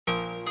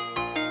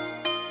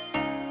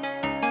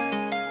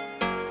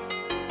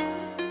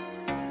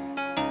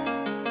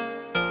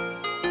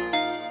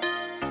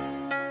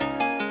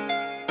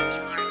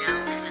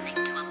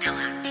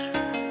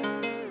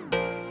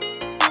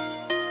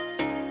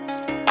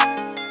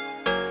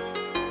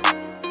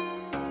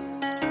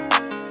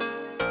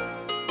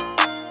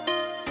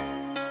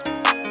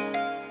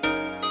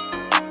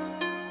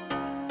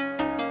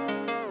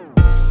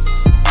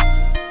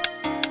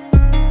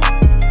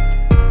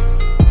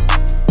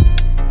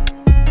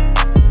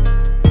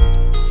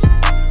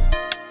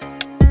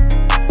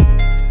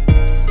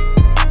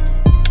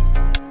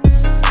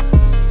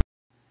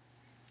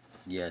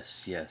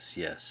Yes, yes,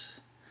 yes.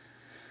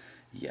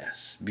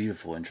 Yes,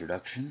 beautiful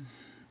introduction.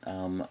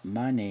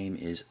 My name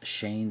is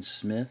Shane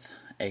Smith,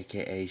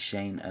 aka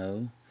Shane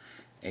O,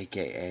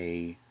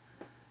 aka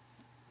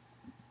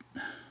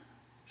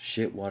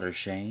Shitwater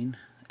Shane,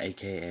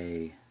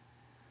 aka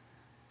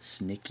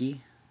Snicky,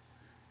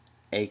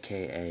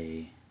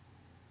 aka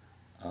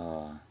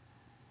uh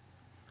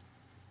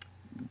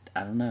I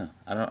don't know.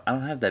 I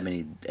don't have that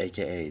many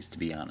AKAs to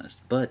be honest,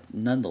 but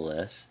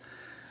nonetheless,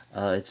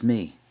 it's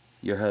me,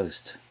 your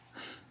host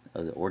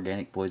of the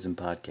Organic Poison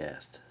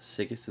Podcast,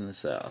 sickest in the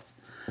South.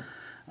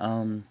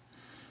 Um,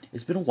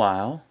 It's been a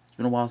while. It's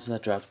been a while since I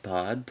dropped a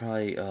pod.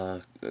 Probably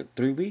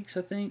 3 weeks,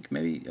 I think,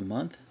 maybe a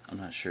month. I'm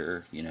not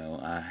sure.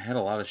 I had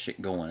a lot of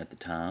shit going at the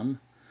time.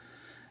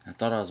 I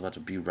thought I was about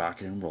to be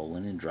rocking and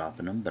rolling and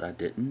dropping them, but I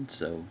didn't.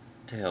 So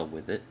to hell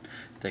with it.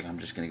 I think I'm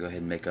just gonna go ahead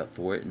and make up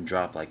for it and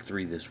drop like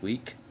 3 this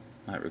week.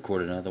 Might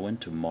record another one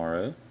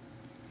tomorrow.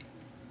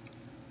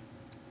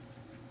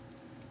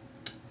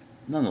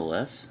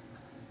 Nonetheless,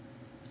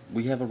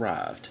 we have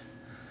arrived.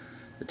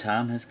 The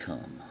time has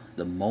come.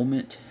 The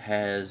moment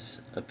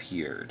has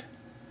appeared.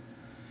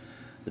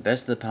 The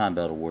Best of the Pine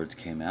Belt Awards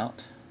came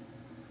out,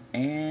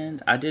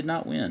 and I did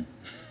not win.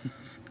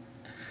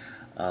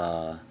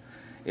 uh,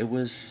 it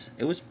was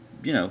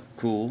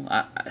cool.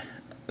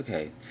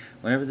 Okay,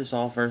 whenever this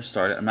all first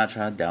started, I'm not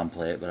trying to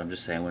downplay it, but I'm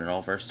just saying when it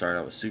all first started,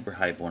 I was super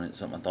hype on it.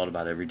 Something I thought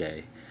about every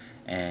day,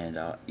 and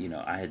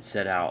I had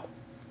set out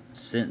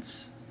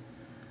since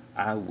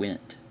I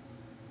went.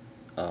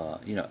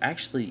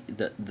 Actually,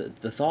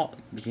 the thought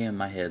became in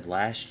my head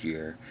last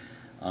year.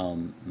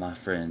 My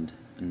friend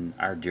and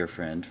our dear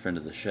friend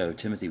of the show,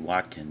 Timothy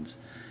Watkins,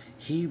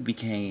 he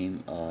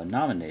became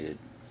nominated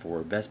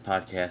for Best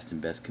Podcast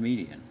and Best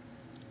Comedian.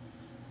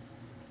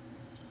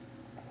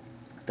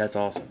 That's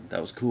awesome.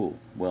 That was cool.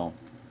 Well,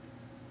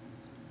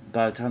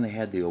 by the time they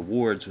had the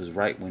awards was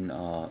right when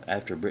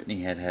after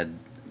Brittany had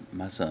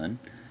my son,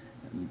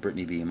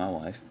 Brittany being my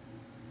wife,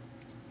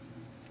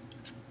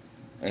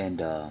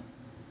 and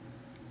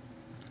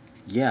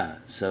yeah,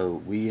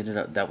 so we ended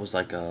up that was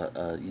like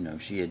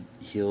she had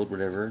healed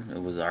whatever.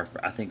 It was our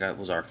I think it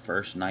was our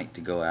first night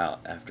to go out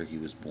after he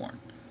was born,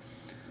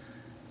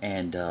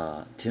 and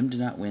Tim did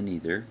not win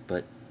either,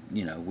 but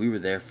we were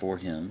there for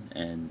him,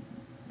 and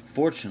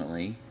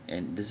fortunately,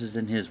 and this is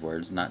in his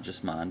words, not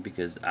just mine,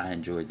 because I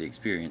enjoyed the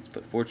experience,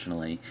 but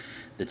fortunately,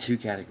 the two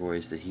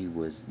categories that he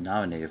was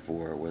nominated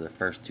for were the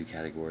first two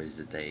categories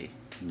that they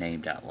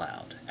named out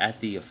loud at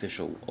the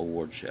official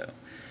award show.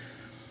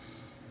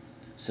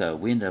 So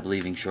we ended up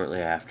leaving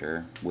shortly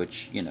after,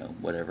 which,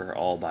 whatever,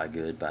 all by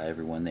good by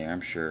everyone there.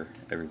 I'm sure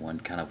everyone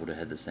kind of would have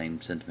had the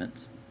same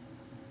sentiments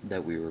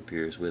that we were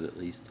peers with, at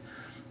least.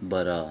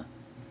 But and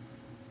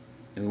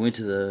we went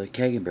to the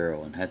Keg and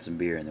Barrel and had some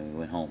beer, and then we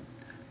went home.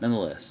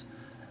 Nonetheless,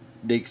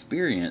 the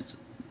experience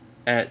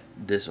at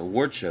this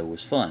award show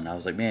was fun. I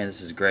was like, man,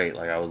 this is great.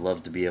 Like, I would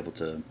love to be able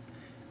to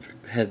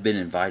have been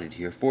invited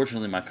here.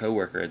 Fortunately, my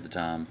coworker at the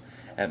time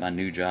at my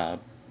new job,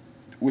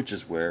 which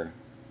is where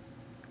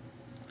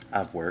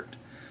I've worked,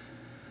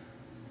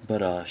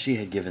 but she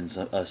had given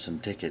us some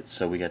tickets,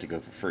 so we got to go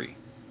for free.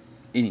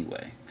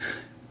 Anyway,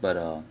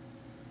 but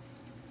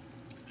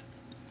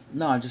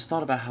no, I just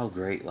thought about how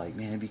great, like,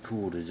 man, it'd be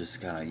cool to just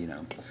kind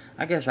of,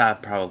 I guess I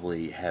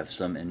probably have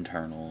some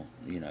internal,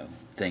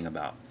 thing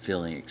about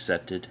feeling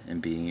accepted and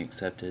being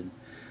accepted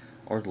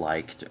or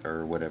liked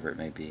or whatever it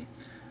may be.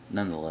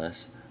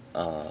 Nonetheless,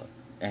 uh,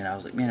 and I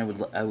was like, man,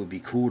 it would be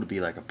cool to be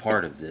like a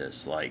part of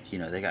this. Like,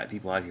 they got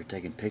people out here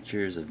taking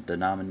pictures of the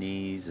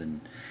nominees,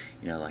 and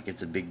like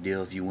it's a big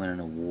deal if you win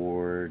an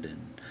award,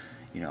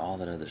 and all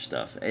that other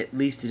stuff. At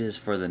least it is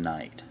for the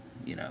night,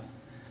 you know.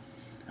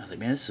 I was like,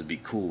 man, this would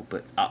be cool.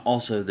 But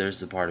also, there's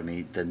the part of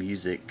me, the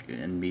music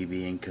and me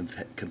being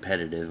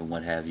competitive and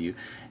what have you.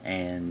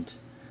 And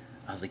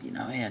I was like,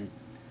 man,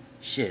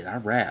 shit, I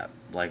rap.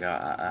 Like,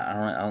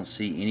 I don't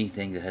see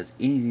anything that has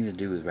anything to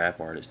do with rap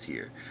artists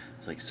here.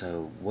 It's like,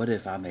 so what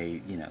if I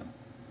made,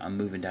 I'm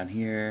moving down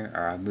here,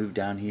 or I moved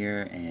down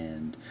here,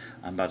 and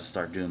I'm about to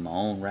start doing my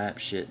own rap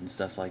shit and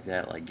stuff like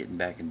that, like getting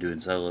back and doing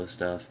solo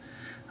stuff.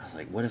 I was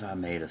like, what if I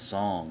made a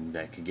song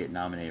that could get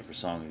nominated for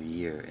Song of the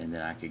Year, and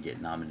then I could get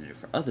nominated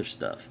for other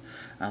stuff?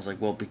 And I was like,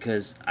 well,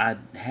 because I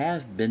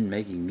have been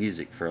making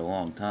music for a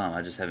long time,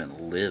 I just haven't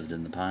lived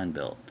in the Pine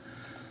Belt.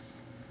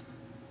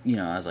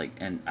 I was like,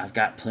 and I've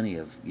got plenty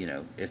of,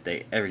 if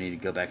they ever need to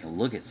go back and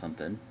look at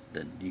something,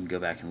 then you can go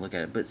back and look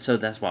at it. But so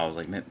that's why I was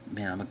like, man,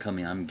 I'm gonna come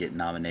in, I'm gonna get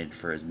nominated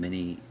for as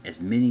many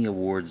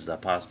awards as I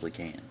possibly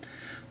can.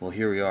 Well,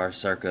 here we are,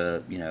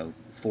 circa,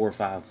 4 or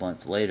 5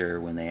 months later,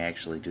 when they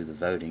actually do the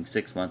voting.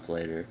 6 months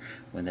later,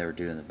 when they were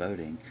doing the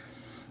voting,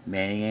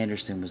 Manny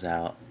Anderson was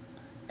out,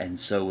 and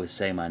so was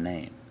Say My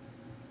Name.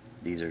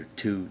 These are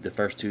the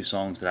first two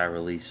songs that I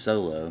released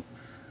solo.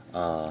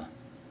 Uh,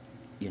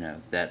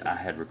 that I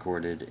had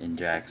recorded in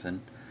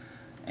Jackson,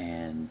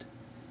 and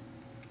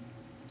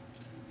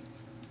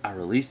I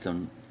released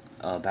them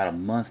about a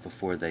month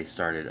before they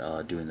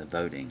started doing the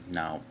voting.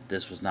 Now,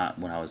 this was not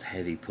when I was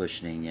heavy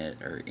pushing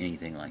it or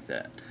anything like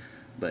that.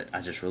 but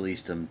I just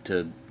released them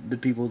to the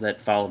people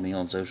that follow me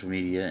on social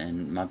media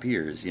and my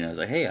peers. It's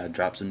like, hey, I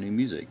dropped some new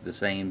music. The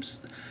same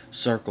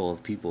circle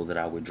of people that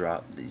I would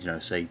drop,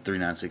 say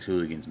 396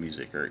 Hooligans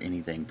music or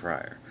anything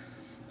prior.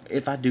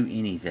 If I do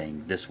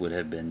anything, this would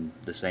have been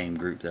the same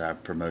group that I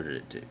promoted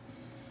it to.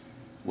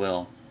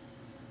 Well,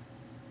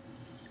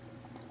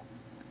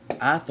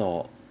 I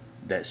thought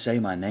that Say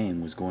My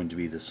Name was going to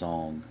be the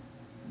song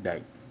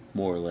that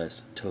more or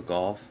less took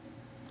off.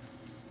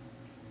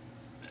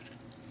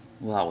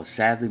 Well, I was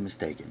sadly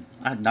mistaken.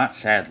 Not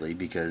sadly,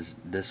 because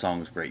this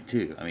song is great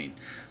too. I mean,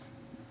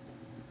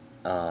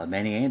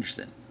 Manny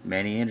Anderson.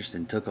 Manny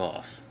Anderson took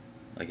off.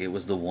 Like, it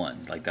was the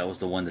one. Like, that was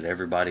the one that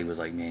everybody was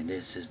like, man,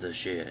 this is the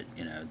shit.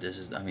 This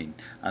is, I mean,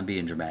 I'm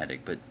being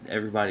dramatic, but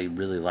everybody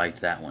really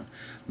liked that one.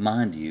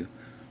 Mind you,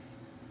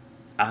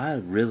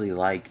 I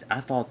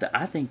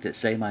think that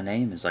Say My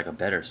Name is like a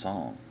better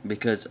song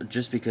because of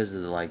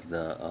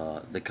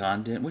the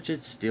content, which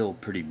is still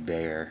pretty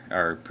bare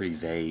or pretty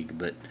vague,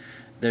 but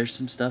there's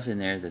some stuff in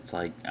there that's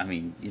like, I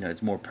mean,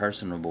 it's more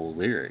personable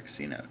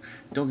lyrics.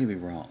 Don't get me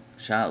wrong.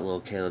 Shout out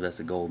Lil Caleb, that's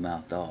a gold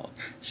mouth dog.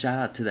 Shout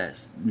out to that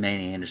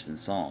Manny Anderson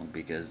song,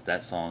 because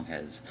that song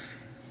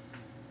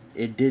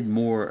it did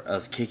more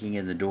of kicking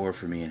in the door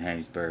for me in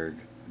Hattiesburg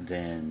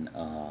than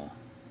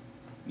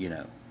you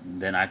know,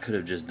 than I could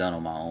have just done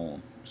on my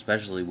own,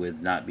 especially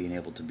with not being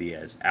able to be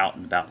as out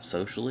and about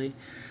socially.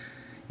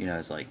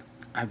 It's like,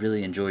 I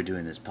really enjoy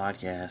doing this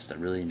podcast. I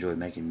really enjoy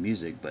making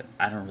music, but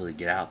I don't really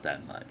get out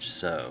that much.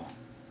 So,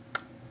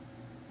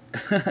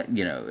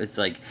 it's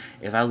like,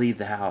 if I leave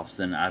the house,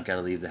 then I've got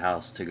to leave the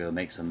house to go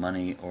make some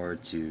money or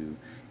to,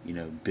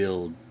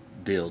 build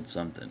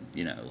something.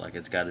 Like,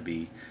 it's got to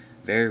be,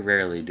 very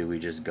rarely do we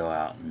just go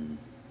out and,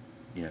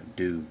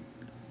 do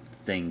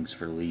things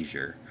for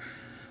leisure,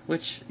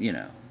 which,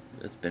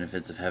 it's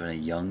benefits of having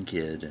a young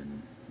kid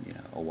and,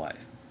 a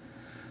wife,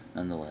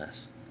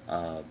 nonetheless.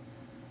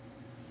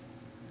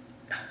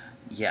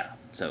 Yeah,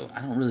 so I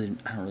don't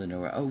really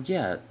know where. Oh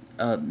yeah,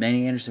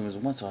 Manny Anderson was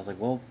one, so I was like,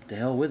 well, to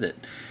hell with it.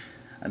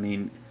 I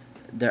mean,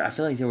 I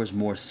feel like there was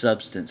more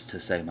substance to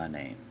Say My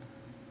Name.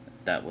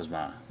 That was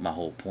my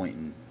whole point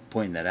in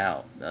pointing that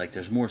out. Like,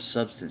 there's more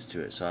substance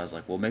to it, so I was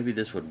like, well, maybe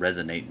this would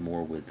resonate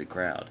more with the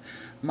crowd.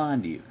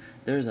 Mind you,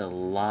 there is a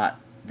lot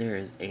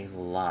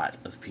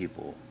of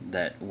people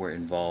that were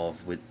involved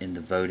in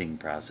the voting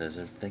process.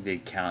 I think they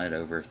counted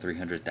over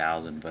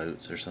 300,000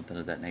 votes or something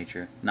of that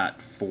nature.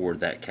 Not for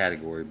that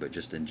category, but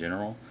just in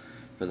general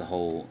for the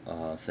whole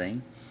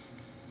thing.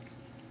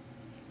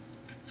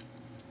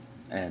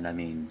 And I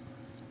mean,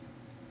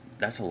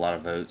 that's a lot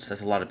of votes.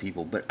 That's a lot of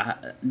people, but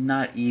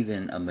not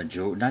even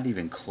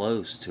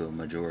close to a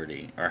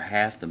majority or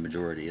half the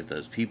majority of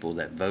those people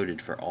that voted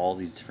for all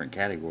these different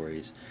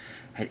categories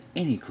had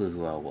any clue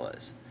who I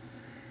was.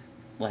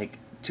 Like,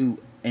 to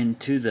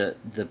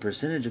the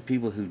percentage of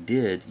people who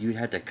did, you'd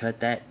have to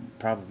cut that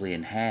probably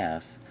in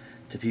half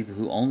to people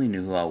who only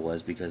knew who I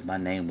was because my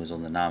name was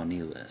on the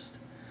nominee list.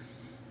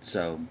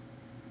 So,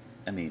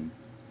 I mean,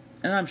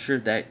 and I'm sure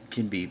that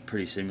can be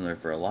pretty similar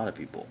for a lot of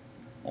people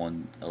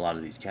on a lot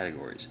of these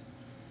categories.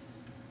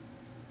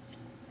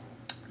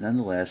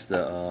 Nonetheless,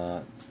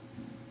 the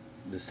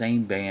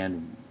same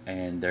band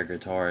and their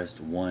guitarist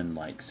won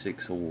like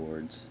 6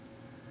 awards.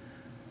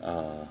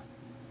 Uh,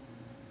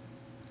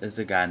 there's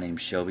a guy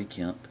named Shelby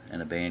Kemp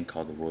and a band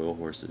called the Royal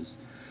Horses.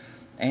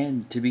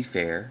 And to be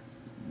fair,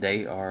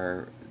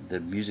 the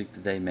music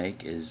that they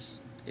make is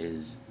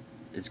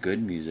it's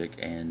good music,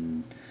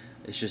 and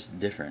it's just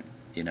different.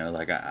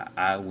 Like,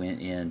 I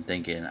went in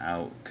thinking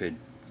I could,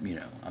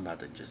 I'm about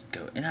to just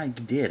go, and I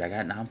did.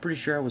 I'm pretty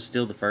sure I was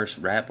still the first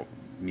rap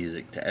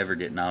music to ever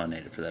get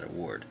nominated for that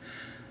award.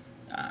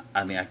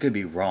 I mean, I could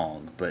be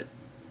wrong, but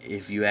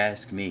if you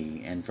ask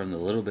me, and from the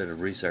little bit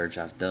of research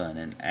I've done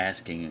and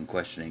asking and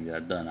questioning that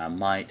I've done, I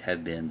might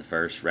have been the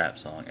first rap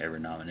song ever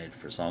nominated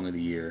for Song of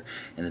the Year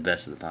and the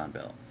Best of the Pine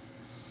Belt.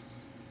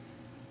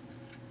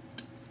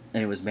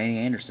 And it was Manny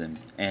Anderson.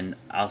 And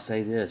I'll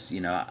say this,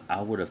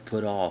 I would have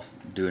put off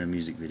doing a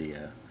music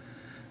video.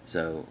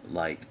 So,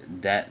 like,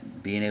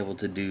 that, being able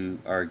to do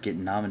or get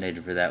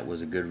nominated for that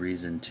was a good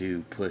reason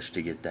to push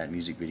to get that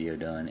music video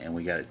done. And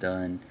we got it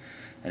done,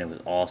 and it was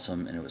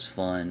awesome, and it was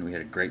fun. We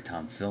had a great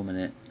time filming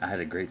it. I had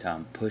a great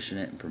time pushing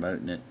it and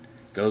promoting it.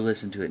 Go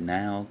listen to it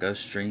now. Go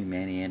stream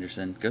Manny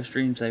Anderson. Go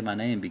stream Say My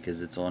Name,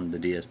 because it's on the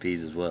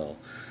DSPs as well,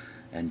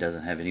 and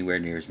doesn't have anywhere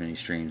near as many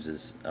streams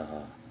as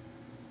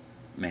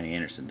Manny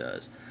Anderson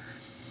does.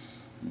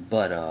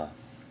 But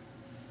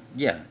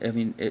yeah, I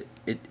mean,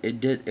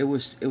 it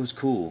was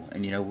cool,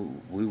 and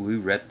we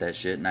repped that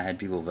shit, and I had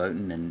people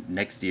voting, and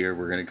next year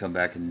we're gonna come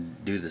back and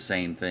do the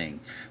same thing,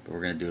 but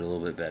we're gonna do it a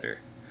little bit better.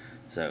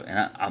 So,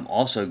 and I'm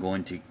also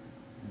going to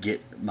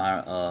get my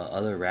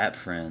other rap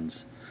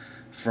friends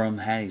from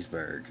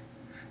Hattiesburg.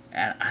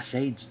 And I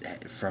say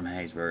from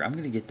Hattiesburg, I'm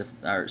gonna get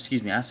or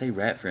excuse me, I say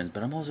rap friends,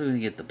 but I'm also gonna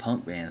get the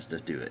punk bands to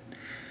do it,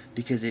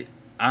 because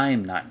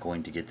I'm not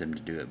going to get them to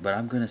do it, but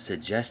I'm going to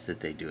suggest that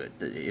they do it.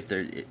 If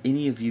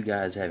any of you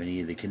guys have any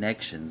of the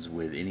connections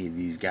with any of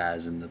these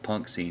guys in the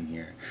punk scene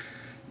here,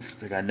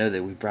 It's like I know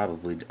that we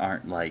probably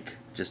aren't like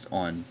just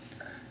on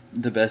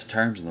the best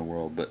terms in the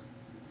world, but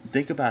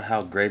think about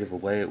how great of a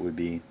way it would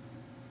be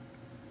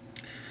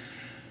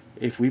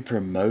if we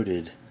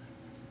promoted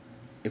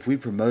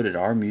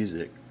our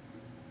music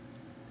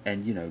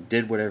and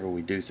did whatever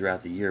we do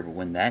throughout the year, but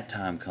when that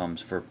time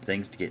comes for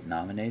things to get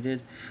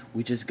nominated,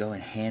 we just go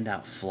and hand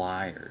out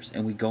flyers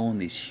and we go on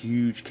these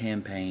huge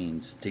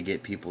campaigns to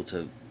get people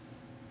to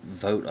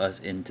vote us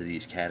into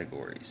these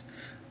categories.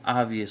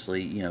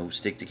 Obviously,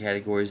 stick to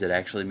categories that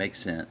actually make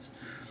sense.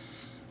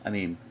 I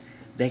mean,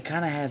 they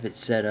kind of have it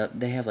set up.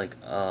 They have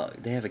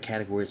they have a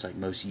category that's like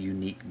most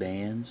unique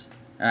bands.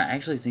 And I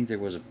actually think there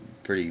was a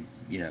pretty,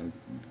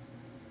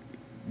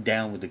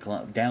 down with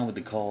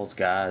the calls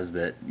guys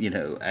that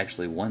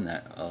actually won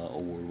that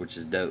award, which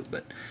is dope.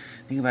 But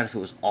think about if it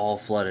was all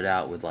flooded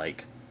out with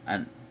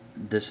and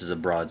this is a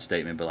broad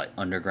statement, but like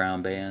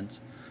underground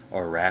bands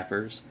or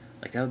rappers,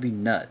 like that would be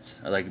nuts.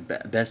 Or like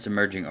best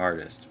emerging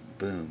artist,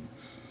 boom.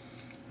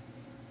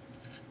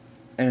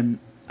 And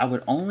I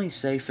would only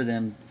say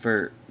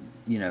for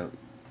you know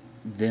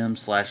them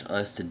slash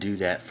us to do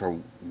that for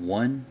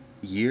 1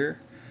 year.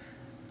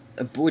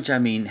 Which I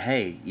mean,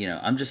 hey,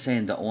 I'm just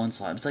saying the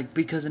onslaught. It's like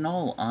because in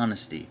all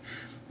honesty,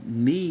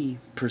 me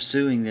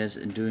pursuing this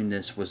and doing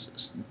this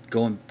was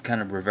going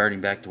kind of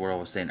reverting back to what I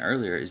was saying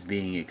earlier is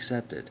being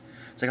accepted.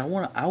 It's like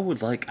I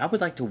would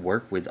like to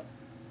work with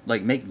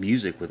like make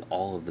music with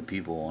all of the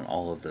people on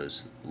all of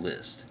those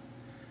lists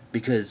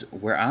because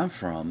where I'm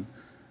from,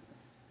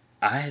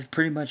 I have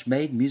pretty much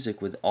made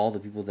music with all the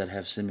people that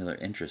have similar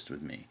interests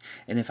with me.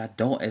 And if I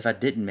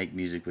didn't make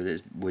music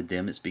with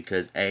them, it's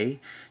because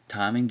A,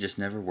 timing just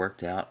never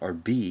worked out, or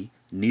B,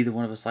 neither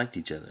one of us liked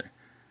each other.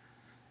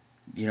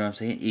 You know what I'm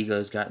saying?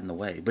 Egos got in the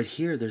way. But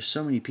here there's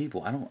so many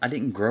people. I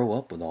didn't grow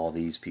up with all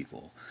these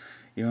people.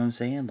 You know what I'm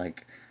saying?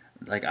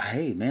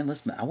 Hey man,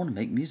 I want to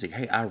make music.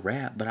 Hey, I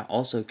rap, but I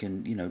also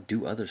can,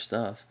 do other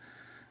stuff.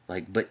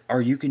 But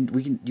or you can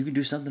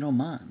do something on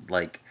mine.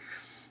 I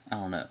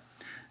don't know.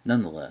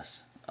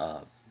 Nonetheless,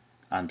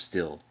 I'm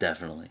still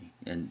definitely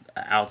and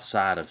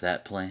outside of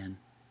that plan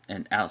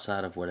and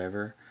outside of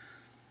whatever,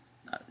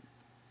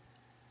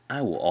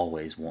 I will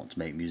always want to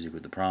make music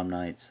with the Prom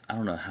Nights. I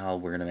don't know how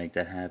we're gonna make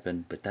that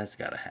happen, but that's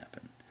gotta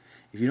happen.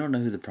 If you don't know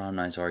who the Prom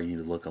Nights are, you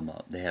need to look them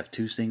up. They have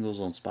 2 singles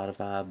on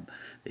Spotify.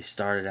 They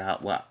started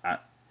out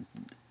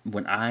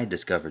when I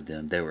discovered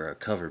them, they were a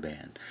cover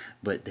band,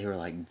 but they were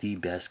like the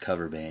best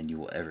cover band you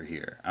will ever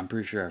hear. I'm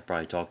pretty sure I've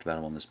probably talked about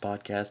them on this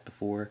podcast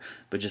before,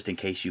 but just in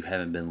case you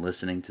haven't been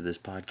listening to this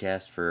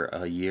podcast for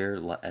a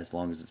year, as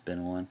long as it's been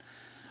on,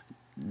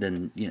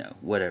 then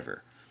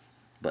whatever.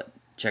 But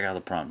check out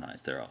the Prom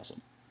Nights; they're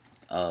awesome.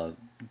 Uh,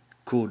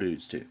 cool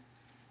dudes too.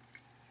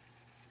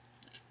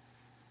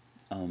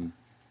 Um,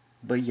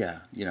 but yeah,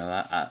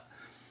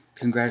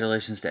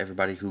 congratulations to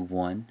everybody who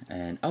won.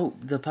 And oh,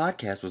 the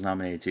podcast was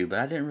nominated too, but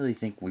I didn't really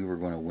think we were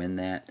going to win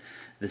that.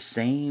 The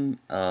same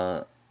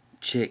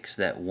chicks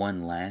that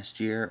won last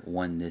year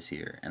won this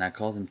year, and I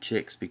call them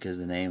chicks because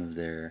the name of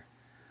their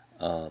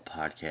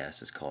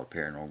podcast is called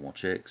Paranormal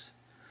Chicks.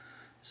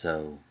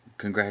 So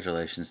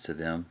congratulations to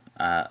them.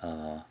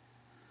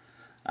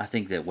 I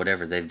think that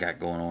whatever they've got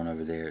going on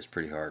over there is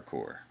pretty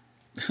hardcore.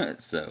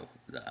 So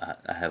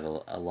I have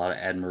a lot of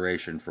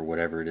admiration for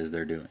whatever it is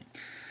they're doing.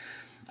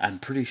 I'm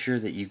pretty sure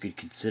that you could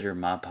consider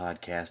my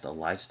podcast a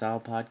lifestyle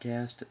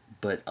podcast,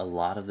 but a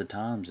lot of the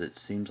times it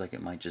seems like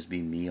it might just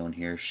be me on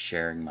here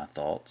sharing my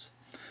thoughts.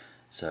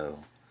 So,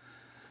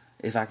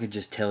 if I could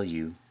just tell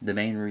you, the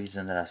main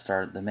reason I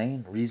started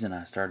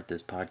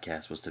this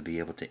podcast was to be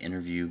able to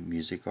interview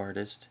music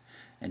artists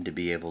and to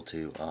be able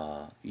to,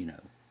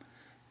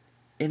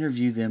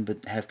 interview them,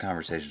 but have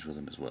conversations with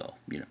them as well.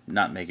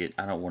 Not make it.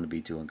 I don't want to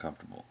be too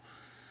uncomfortable.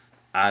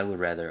 I would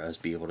rather us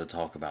be able to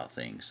talk about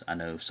things. I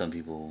know some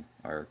people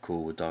are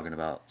cool with talking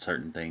about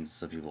certain things,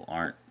 some people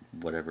aren't,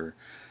 whatever.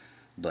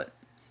 But,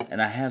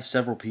 and I have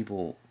several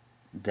people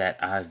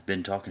that I've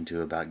been talking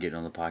to about getting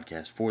on the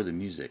podcast for the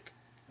music,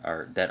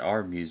 or that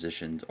are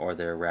musicians, or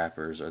they're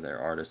rappers, or they're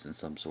artists in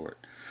some sort.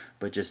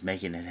 But just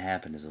making it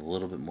happen is a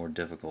little bit more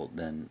difficult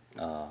than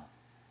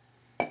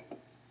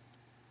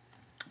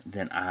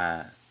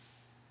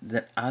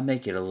that I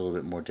make it a little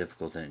bit more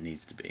difficult than it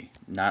needs to be.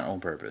 Not on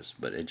purpose,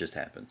 but it just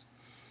happens.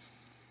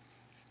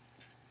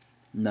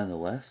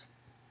 Nonetheless,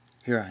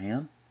 here I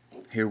am.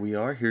 Here we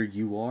are. Here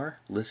you are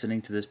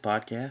listening to this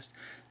podcast.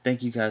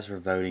 Thank you guys for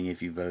voting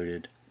if you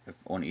voted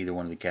on either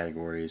one of the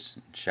categories.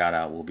 Shout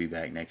out. We'll be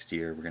back next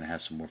year. We're going to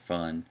have some more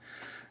fun.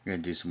 We're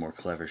going to do some more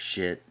clever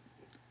shit.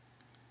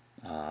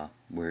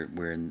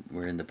 We're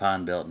in the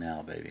Pine Belt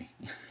now, baby.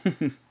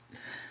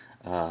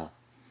 uh,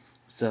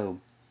 so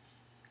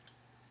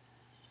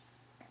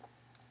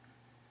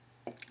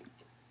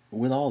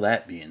with all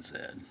that being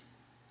said,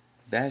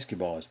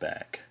 basketball is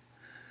back.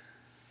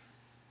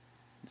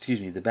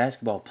 Excuse me, the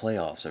basketball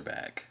playoffs are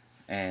back,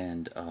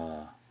 and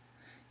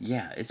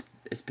yeah,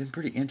 it's been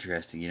pretty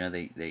interesting.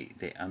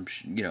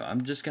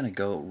 I'm just gonna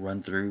go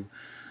run through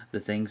the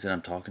things that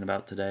I'm talking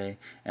about today,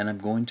 and I'm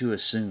going to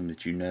assume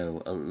that you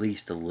know at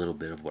least a little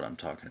bit of what I'm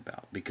talking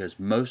about, because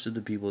most of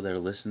the people that are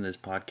listening to this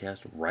podcast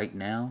right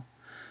now,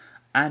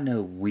 I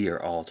know we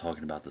are all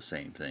talking about the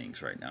same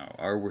things right now,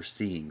 or we're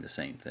seeing the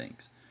same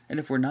things. And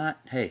if we're not,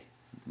 hey,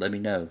 let me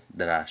know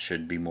that I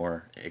should be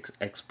more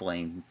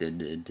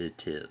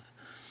explainative.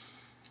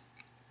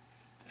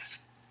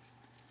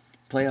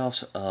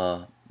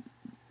 Playoffs,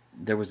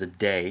 there was a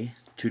day,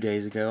 2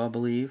 days ago, I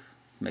believe,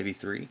 maybe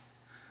three,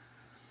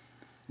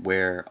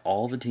 where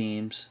all the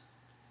teams,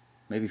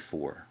 maybe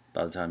four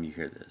by the time you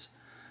hear this,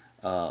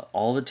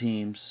 all the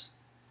teams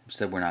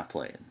said we're not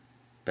playing.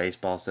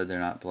 Baseball said they're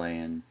not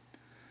playing.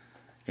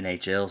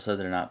 NHL said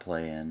they're not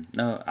playing.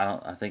 No, I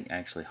don't. I think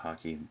actually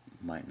hockey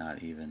might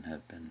not even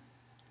have been.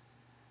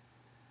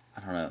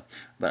 I don't know,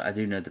 but I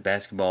do know that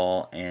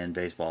basketball and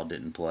baseball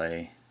didn't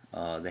play.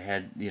 They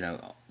had,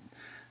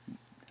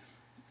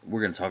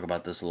 we're going to talk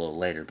about this a little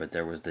later, but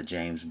there was the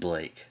James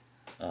Blake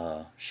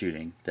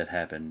shooting that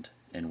happened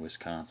in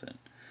Wisconsin.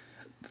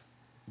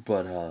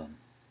 But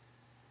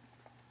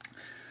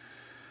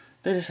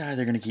they decided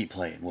they're going to keep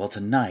playing. Well,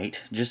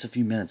 tonight, just a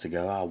few minutes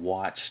ago, I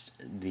watched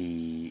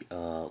the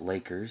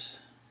Lakers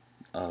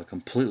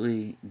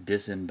completely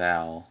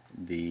disembowel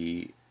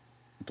the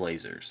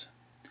Blazers.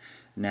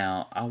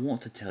 Now, I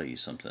want to tell you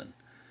something.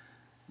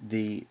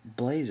 The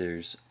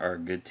Blazers are a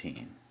good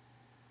team.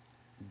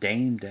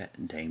 Dame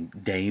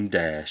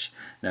Dash.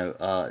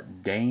 No,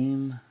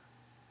 Damian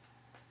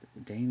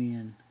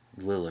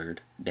Lillard.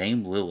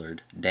 Dame Lillard.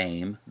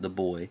 Dame, the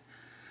boy.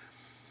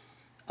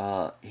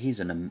 He's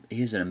an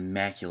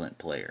immaculate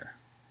player,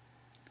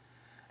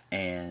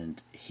 and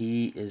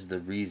he is the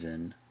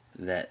reason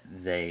that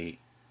they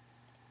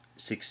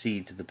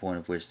succeed to the point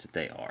of which that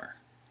they are.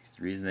 He's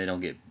the reason they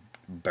don't get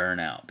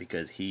burnt out,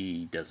 because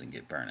he doesn't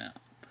get burnt out.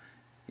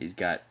 He's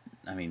got,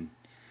 I mean,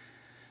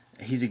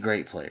 he's a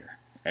great player.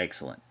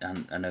 Excellent.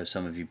 I know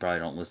some of you probably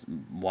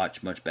don't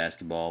watch much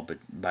basketball, but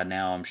by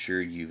now I'm sure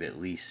you've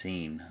at least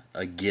seen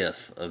a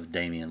GIF of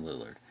Damian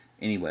Lillard.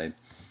 Anyway,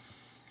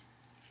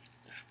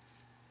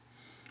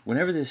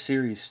 whenever this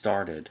series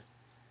started,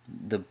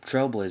 the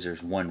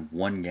Trailblazers won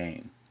one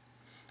game,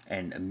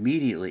 and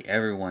immediately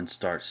everyone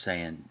starts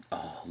saying,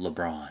 "Oh,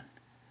 LeBron,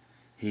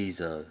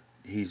 he's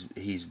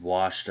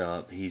washed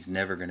up. He's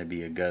never going to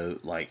be a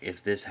GOAT. Like,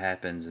 if this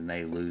happens and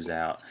they lose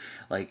out,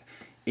 like,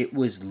 it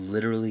was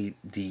literally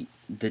the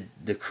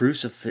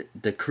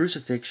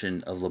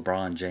crucifixion of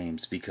LeBron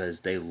James,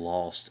 because they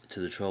lost to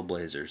the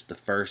Trailblazers the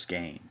first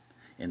game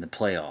in the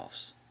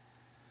playoffs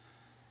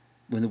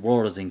when the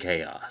world is in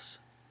chaos,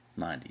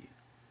 mind you.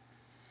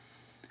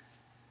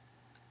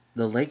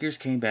 The Lakers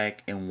came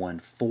back and won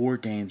 4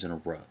 games in a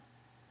row.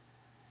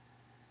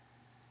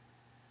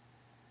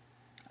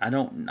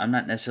 I'm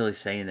not necessarily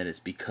saying that it's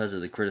because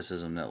of the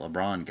criticism that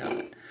LeBron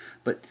got,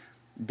 but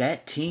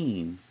that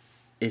team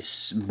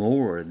is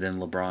more than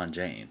LeBron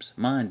James,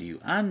 mind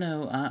you. I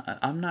know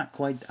I'm not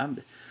quite. I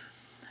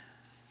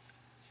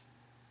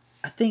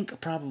think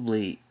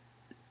probably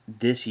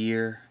this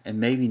year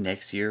and maybe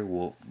next year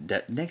will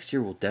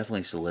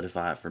definitely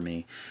solidify it for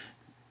me,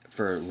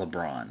 for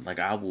LeBron. Like,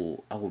 I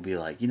will be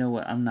like, you know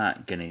what? I'm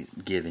not gonna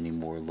give any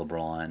more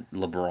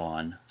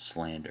LeBron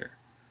slander.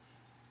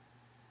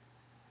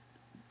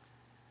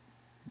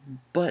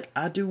 But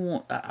I do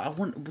want. I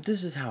want.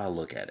 This is how I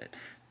look at it.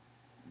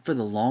 For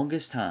the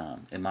longest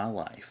time in my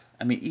life,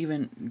 I mean,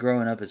 even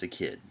growing up as a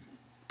kid,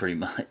 pretty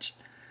much.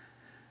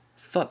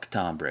 Fuck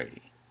Tom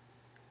Brady.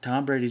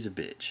 Tom Brady's a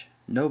bitch.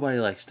 Nobody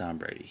likes Tom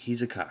Brady.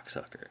 He's a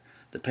cocksucker.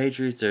 The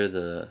Patriots are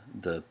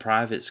the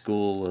private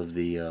school of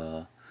the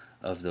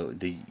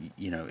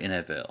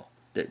NFL.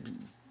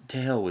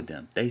 To hell with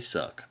them. They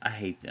suck. I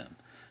hate them.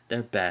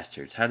 They're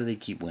bastards. How do they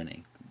keep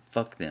winning?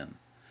 Fuck them.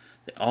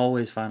 They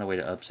always find a way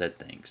to upset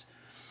things.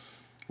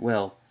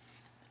 Well,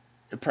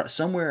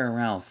 somewhere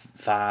around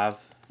 4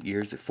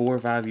 or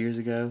 5 years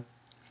ago,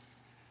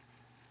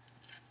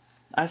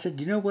 I said,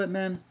 you know what,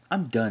 man?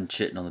 I'm done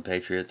shitting on the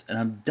Patriots, and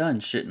I'm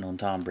done shitting on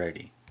Tom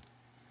Brady.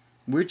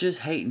 We're just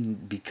hating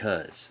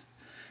because,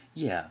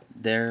 yeah,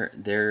 their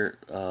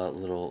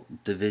little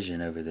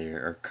division over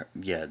there,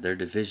 their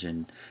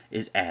division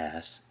is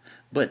ass,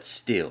 but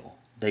still,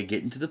 they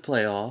get into the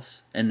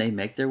playoffs and they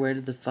make their way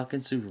to the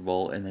fucking Super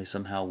Bowl and they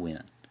somehow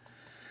win.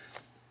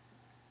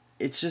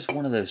 It's just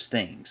one of those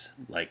things.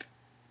 Like,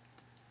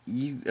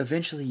 you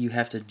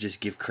have to just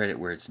give credit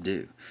where it's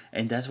due,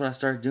 and that's what I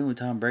started doing with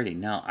Tom Brady.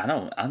 Now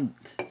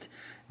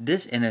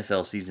this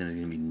NFL season is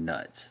gonna be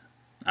nuts.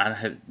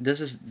 This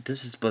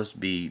is supposed to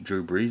be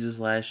Drew Brees'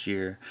 last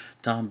year.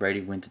 Tom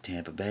Brady went to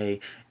Tampa Bay.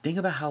 Think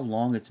about how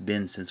long it's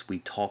been since we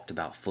talked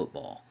about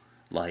football,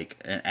 like,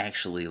 and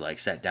actually like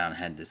sat down and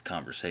had this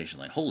conversation.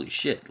 Like, holy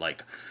shit!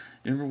 Like,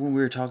 remember when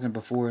we were talking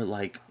before,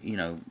 like,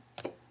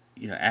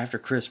 after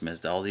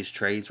Christmas, all these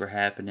trades were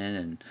happening,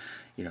 and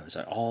it's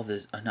like all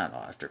this, not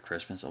after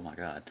Christmas, oh my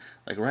God,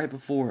 like right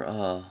before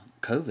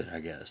COVID, I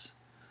guess.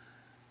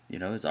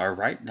 It's all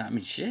right. I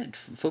mean, shit,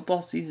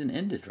 football season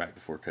ended right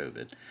before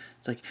COVID.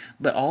 It's like,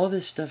 but all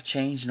this stuff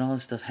changed and all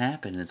this stuff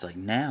happened. And it's like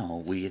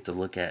now we get to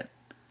look at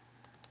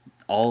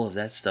all of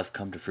that stuff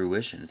come to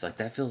fruition. It's like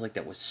that feels like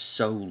that was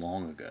so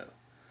long ago.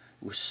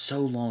 It was so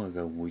long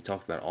ago when we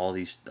talked about all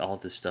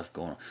this stuff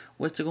going on.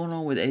 What's going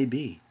on with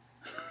AB?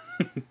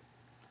 I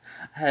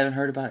haven't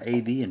heard about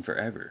AB in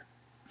forever.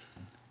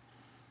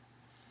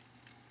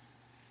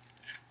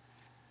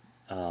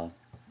 Uh,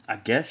 I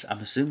guess I'm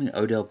assuming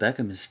Odell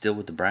Beckham is still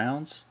with the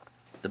Browns.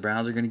 The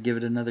Browns are going to give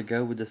it another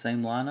go with the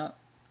same lineup.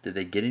 Did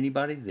they get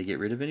anybody? Did they get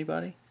rid of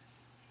anybody?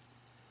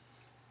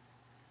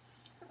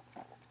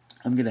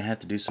 I'm going to have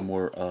to do some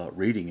more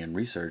reading and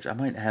research. I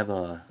might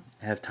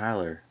have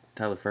Tyler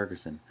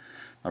Ferguson,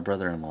 my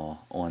brother-in-law,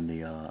 on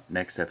the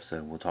next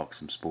episode. We'll talk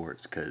some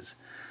sports because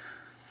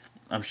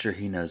I'm sure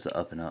he knows the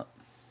up and up.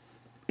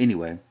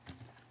 Anyway,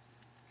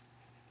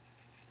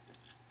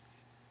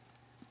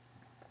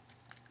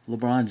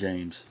 LeBron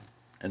James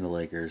and the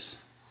Lakers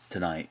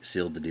tonight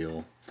sealed the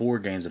deal. 4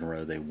 games in a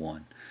row they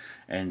won,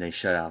 and they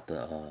shut out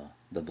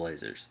the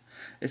Blazers.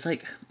 It's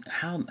like,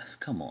 how?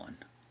 Come on.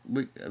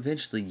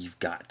 Eventually, you've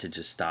got to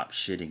just stop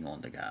shitting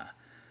on the guy.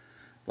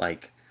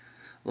 Like,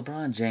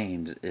 LeBron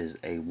James is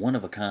a one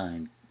of a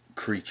kind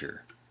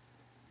creature,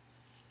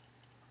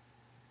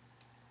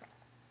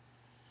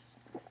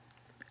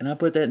 and I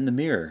put that in the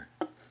mirror.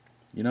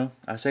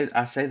 I say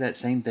that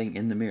same thing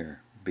in the mirror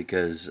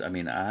because I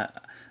mean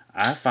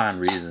I find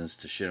reasons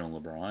to shit on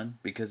LeBron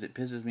because it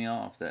pisses me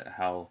off that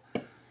how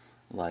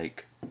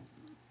like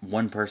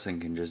one person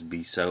can just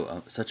be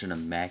such an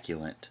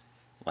immaculate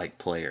like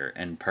player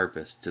and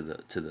purpose to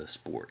the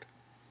sport.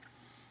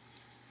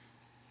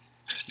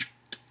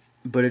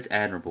 But it's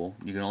admirable.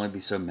 You can only be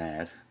so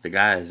mad. The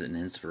guy is an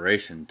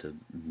inspiration to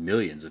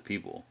millions of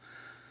people.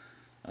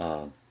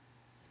 Uh,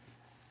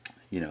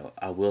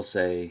 I will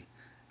say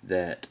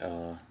that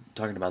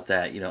talking about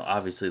that,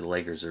 obviously the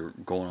Lakers are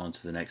going on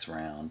to the next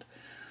round.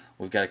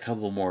 We've got a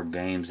couple more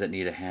games that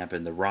need to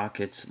happen. The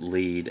Rockets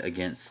lead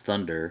against the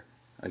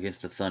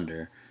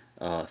Thunder,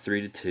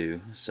 3-2.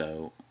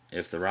 So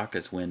if the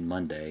Rockets win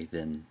Monday,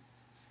 then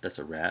that's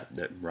a wrap.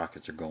 The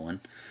Rockets are going.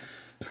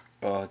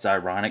 It's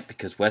ironic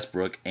because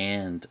Westbrook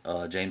and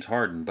James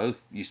Harden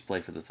both used to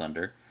play for the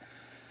Thunder,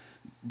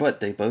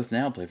 but they both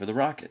now play for the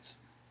Rockets.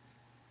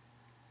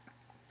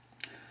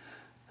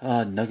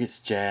 Nuggets,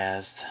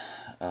 Jazz,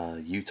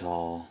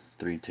 Utah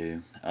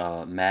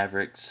 3-2.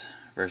 Mavericks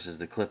versus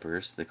the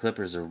Clippers. The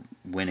Clippers are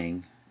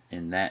winning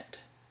in that.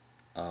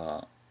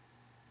 Uh,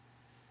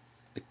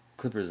 the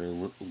Clippers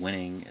are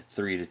winning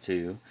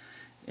 3-2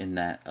 in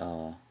that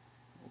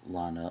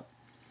lineup.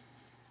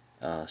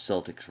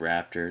 Celtics,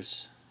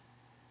 Raptors.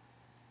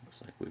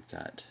 Looks like we've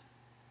got.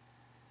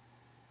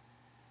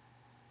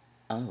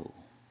 Oh,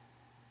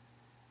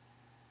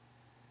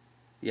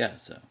 yeah.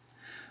 So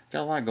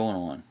got a lot going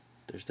on.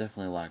 There's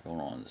definitely a lot going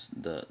on.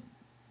 The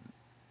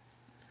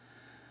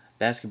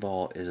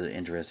basketball is an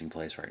interesting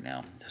place right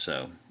now.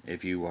 So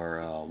if you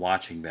are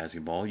watching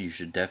basketball, you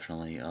should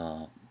definitely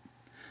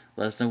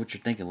let us know what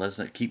you're thinking. Let us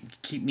know.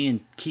 Keep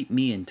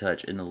me in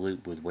touch in the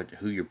loop with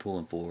who you're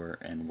pulling for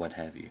and what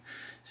have you.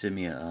 Send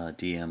me a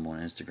DM on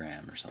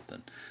Instagram or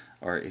something.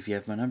 Or if you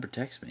have my number,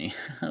 text me.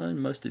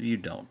 Most of you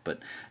don't, but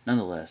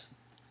nonetheless,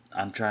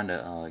 I'm trying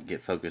to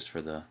get focused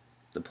for the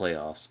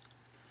playoffs.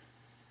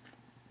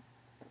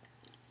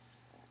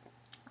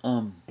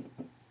 Um,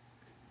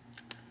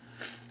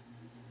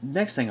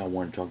 Next thing I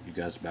want to talk to you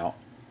guys about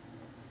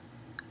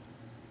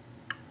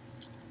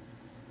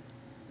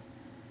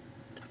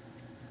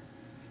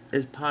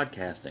is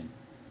podcasting.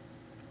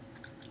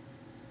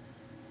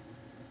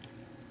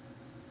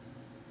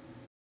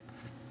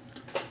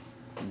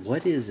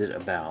 What is it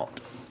about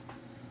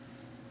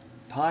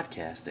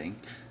podcasting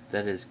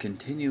that is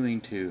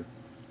continuing to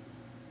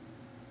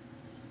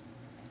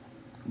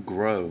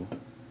grow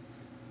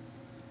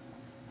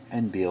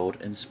and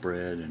build and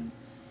spread? And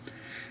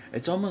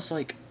it's almost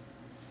like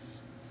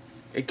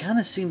it kind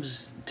of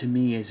seems to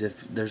me as if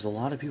there's a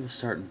lot of people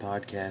starting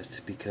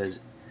podcasts because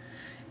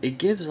it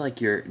gives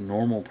like your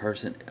normal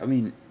person, I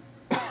mean,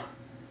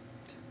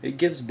 it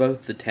gives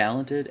both the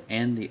talented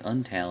and the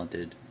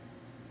untalented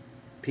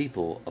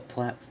people a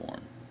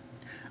platform.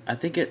 I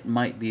think it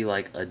might be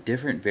like a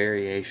different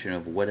variation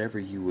of whatever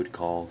you would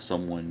call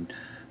someone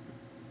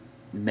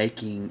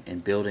making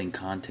and building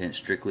content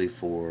strictly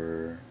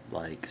for,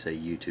 like, say,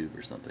 YouTube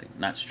or something.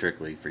 Not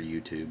strictly for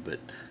YouTube, but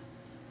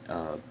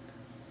uh,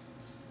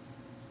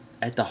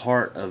 at the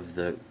heart of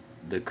the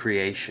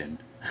creation,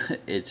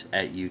 it's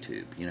at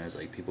YouTube. It's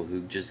like people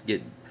who just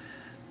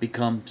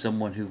become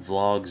someone who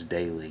vlogs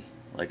daily.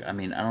 Like, I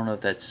mean, I don't know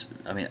if that's,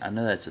 I mean, I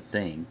know that's a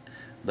thing,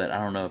 but I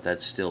don't know if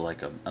that's still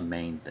like a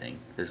main thing.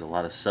 There's a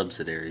lot of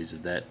subsidiaries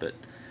of that, but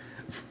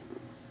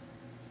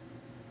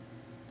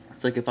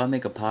it's like if I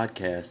make a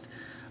podcast,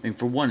 I mean,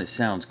 for one, it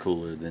sounds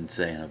cooler than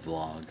saying a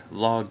vlog.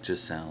 Vlog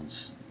just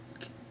sounds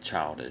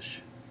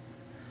childish.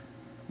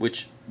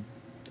 Which,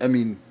 I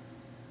mean,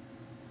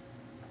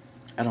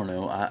 I don't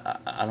know.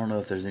 I don't know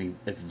if there's if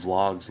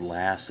vlogs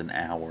last an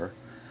hour.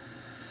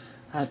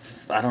 I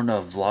don't know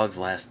if vlogs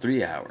last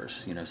 3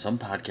 hours. You know, some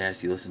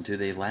podcasts you listen to,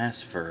 they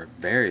last for a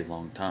very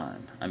long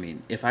time. I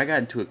mean, if I got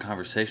into a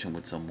conversation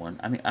with someone,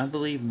 I mean, I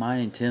believe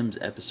mine and Tim's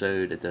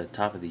episode at the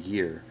top of the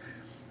year,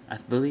 I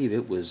believe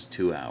it was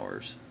 2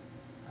 hours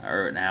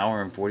or an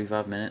hour and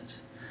 45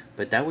 minutes.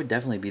 But that would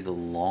definitely be the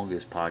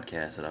longest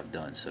podcast that I've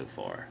done so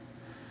far.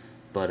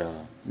 But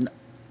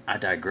I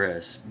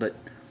digress. But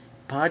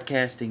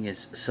podcasting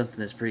is something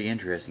that's pretty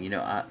interesting. You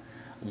know,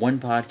 one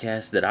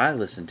podcast that I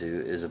listen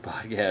to is a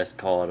podcast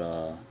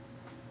called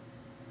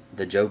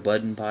the Joe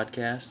Budden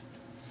podcast,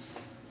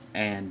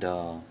 and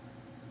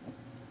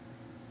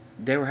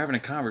they were having a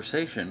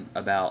conversation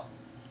about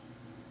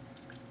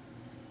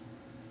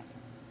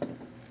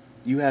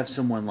you have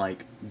someone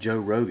like Joe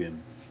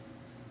Rogan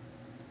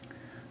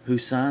who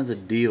signs a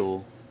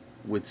deal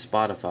with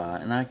Spotify,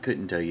 and I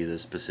couldn't tell you the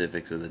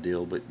specifics of the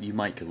deal, but you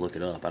might could look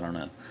it up. I don't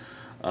know.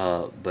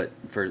 But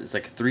for it's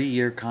like a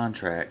 3-year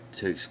contract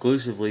to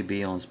exclusively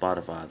be on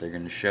Spotify. They're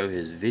going to show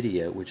his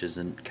video, which is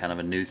kind of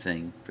a new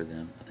thing for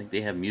them. I think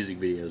they have music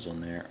videos on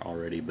there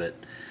already, but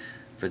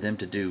for them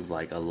to do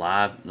like a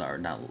live, or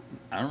not,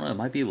 I don't know, it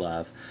might be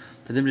live,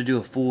 for them to do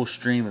a full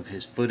stream of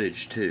his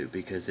footage too,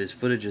 because his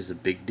footage is a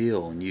big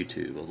deal on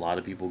YouTube. A lot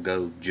of people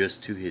go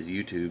just to his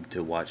YouTube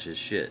to watch his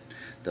shit.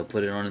 They'll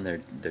put it on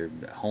in their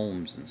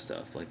homes and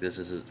stuff. Like this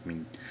is, I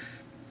mean,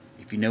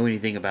 if you know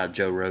anything about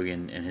Joe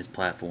Rogan and his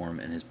platform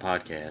and his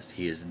podcast,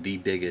 he is the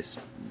biggest,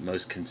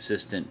 most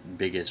consistent,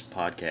 biggest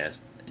podcast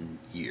in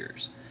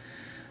years.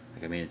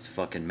 Like, I mean, it's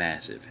fucking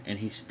massive. And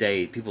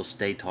people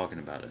stay talking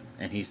about it.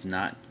 And he's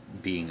not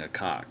being a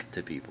cock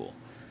to people.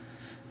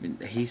 I mean,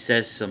 he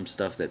says some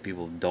stuff that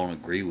people don't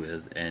agree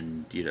with,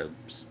 and, you know,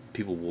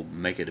 people will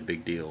make it a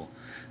big deal.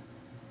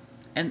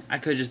 And I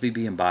could just be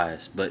being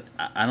biased, but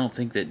I don't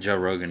think that Joe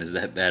Rogan is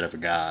that bad of a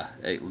guy.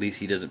 At least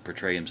he doesn't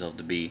portray himself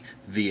to be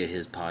via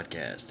his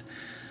podcast.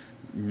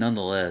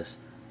 Nonetheless,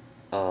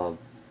 uh,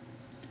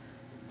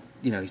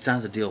 you know, he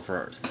signs a deal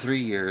for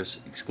 3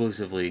 years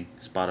exclusively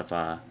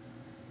Spotify,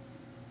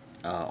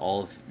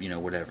 all of, you know,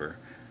 whatever,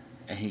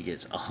 and he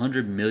gets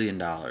 $100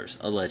 million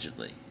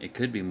allegedly. It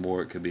could be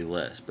more, it could be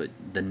less, but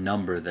the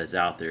number that's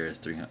out there is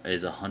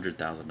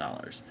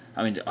 $100,000.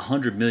 I mean,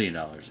 $100 million.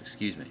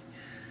 Excuse me.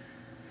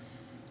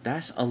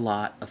 That's a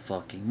lot of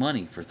fucking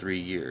money for 3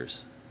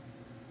 years.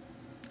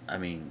 I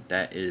mean,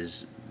 that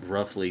is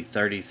roughly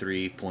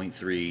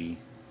 33.3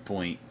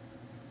 point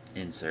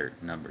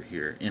insert number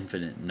here,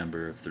 infinite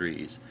number of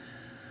threes.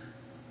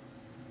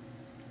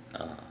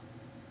 Uh,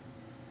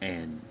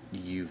 and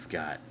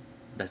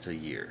that's a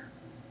year.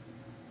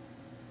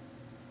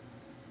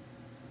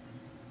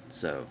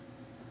 So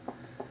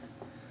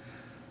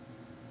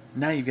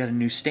now you've got a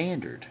new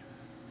standard.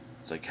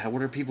 It's like,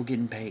 what are people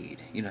getting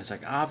paid? You know, it's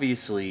like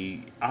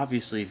obviously,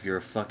 if you're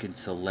a fucking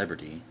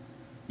celebrity,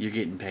 you're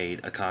getting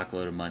paid a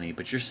cockload of money,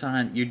 but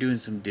you're doing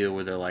some deal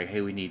where they're like,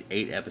 hey, we need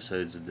 8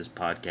 episodes of this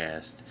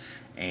podcast,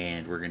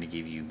 and we're gonna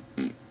give you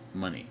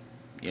money.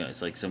 You know,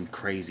 it's like some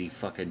crazy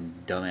fucking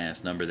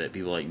dumbass number that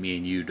people like me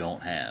and you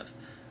don't have,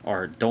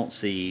 or don't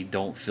see,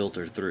 don't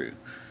filter through.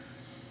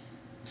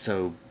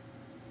 So,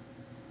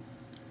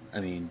 I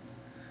mean,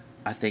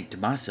 I think to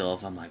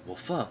myself, I'm like, well,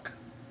 fuck.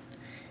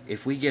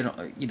 If we get,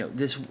 you know,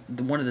 this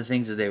one of the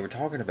things that they were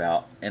talking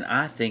about, and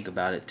I think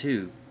about it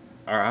too,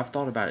 or I've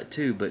thought about it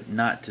too, but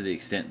not to the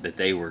extent that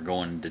they were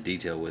going into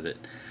detail with it.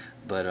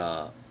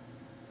 But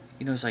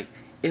you know, it's like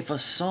if a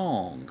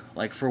song,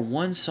 like for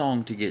one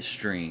song to get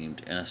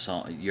streamed, and a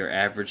song, your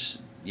average,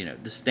 you know,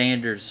 the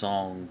standard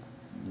song,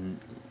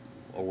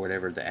 or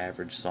whatever the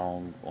average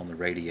song on the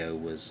radio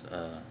was,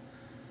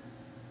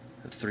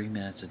 3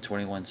 minutes and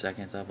 21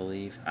 seconds, I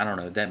believe. I don't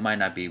know. That might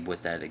not be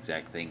what that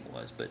exact thing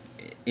was, but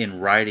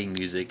in writing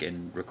music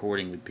and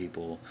recording with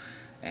people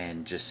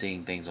and just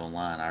seeing things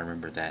online, I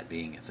remember that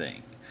being a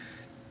thing.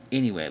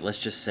 Anyway, let's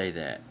just say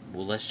that.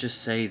 Well, let's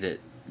just say that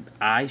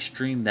I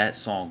streamed that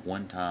song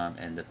one time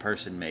and the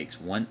person makes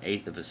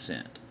 1/8 of a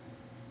cent.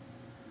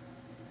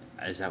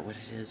 Is that what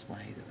it is?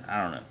 1/8 of,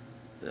 I don't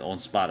know. On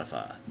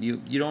Spotify. You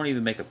don't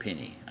even make a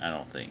penny, I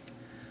don't think.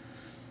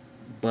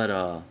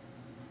 But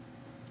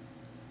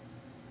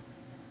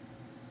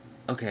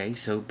okay,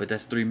 so but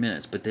that's 3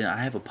 minutes. But then I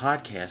have a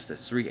podcast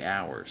that's 3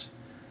 hours.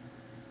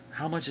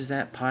 How much is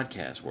that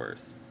podcast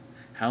worth?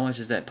 How much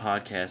is that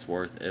podcast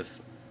worth if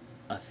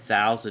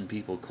 1,000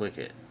 people click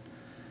it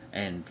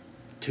and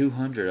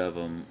 200 of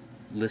them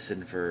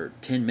listen for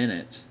 10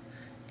 minutes,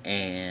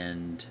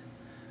 and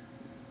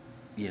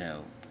you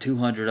know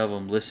 200 of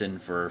them listen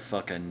for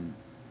fucking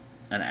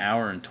an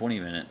hour and 20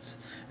 minutes,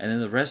 and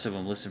then the rest of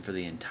them listen for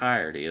the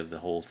entirety of the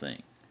whole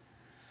thing?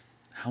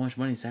 How much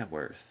money is that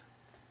worth?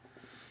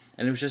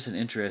 And it was just an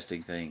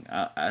interesting thing.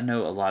 I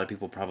know a lot of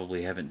people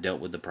probably haven't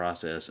dealt with the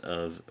process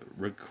of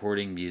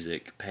recording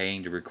music,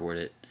 paying to record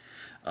it,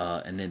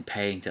 and then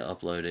paying to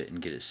upload it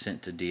and get it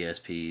sent to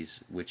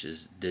DSPs, which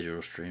is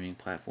digital streaming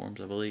platforms,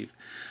 I believe.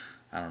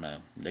 I don't know.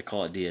 They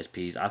call it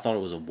DSPs. I thought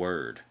it was a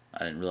word.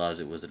 I didn't realize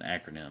it was an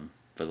acronym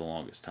for the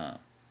longest time.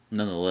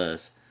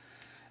 Nonetheless,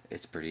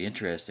 it's pretty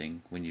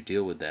interesting when you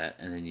deal with that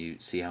and then you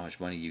see how much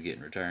money you get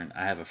in return.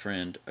 I have a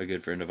friend, a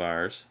good friend of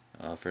ours,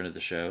 a friend of the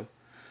show,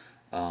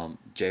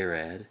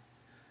 J-Rad.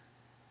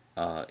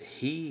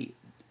 He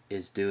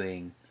is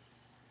doing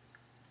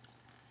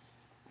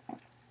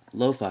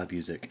lo-fi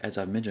music, as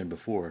I've mentioned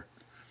before,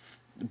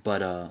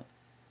 but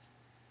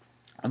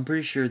I'm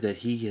pretty sure that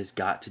he has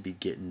got to be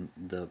getting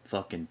the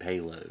fucking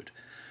payload.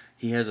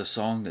 He has a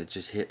song that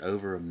just hit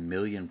over 1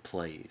 million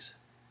plays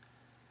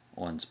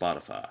on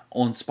Spotify.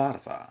 On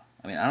Spotify.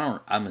 I mean, I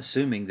don't. I'm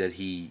assuming that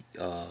he,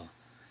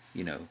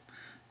 you know,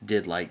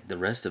 did like the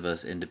rest of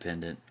us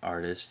independent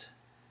artists,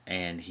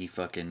 and he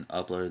fucking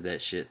uploaded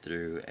that shit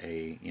through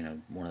a,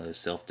 one of those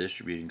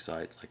self-distributing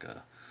sites like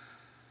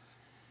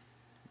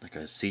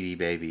a CD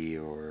Baby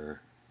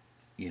or,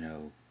 you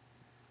know,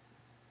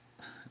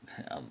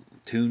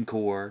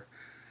 TuneCore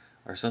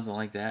or something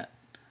like that.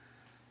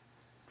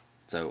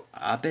 So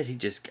I bet he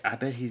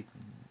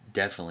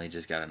definitely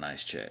just got a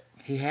nice check.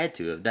 He had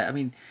to have that. I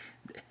mean,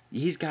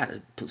 he's got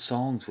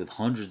songs with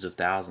hundreds of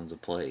thousands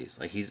of plays.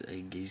 Like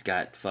he's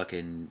got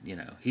fucking,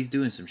 he's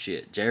doing some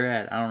shit.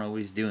 J-Rad, I don't know what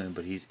he's doing,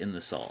 but he's in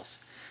the sauce.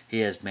 He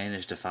has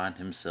managed to find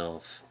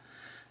himself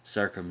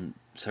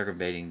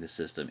circumventing the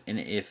system. And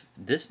if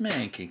this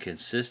man can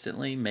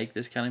consistently make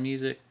this kind of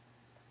music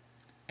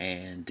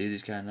and do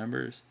these kind of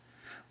numbers,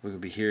 we're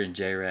gonna be hearing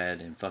J-Rad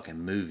in fucking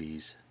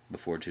movies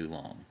before too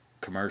long.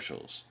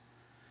 Commercials.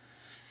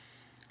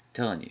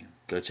 Telling you,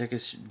 go check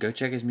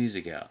his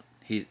music out.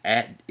 He's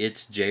at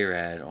It's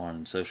J-Rad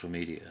on social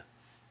media.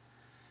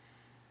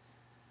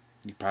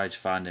 You probably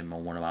just find him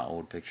on one of my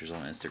old pictures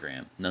on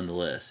Instagram.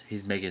 Nonetheless,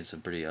 he's making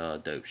some pretty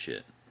dope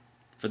shit.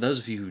 For those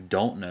of you who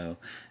don't know,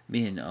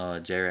 me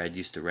and J-Rad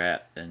used to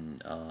rap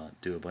and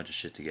do a bunch of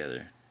shit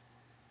together.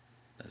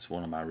 That's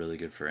one of my really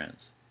good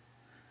friends.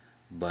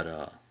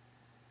 But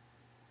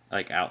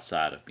like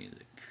outside of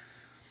music,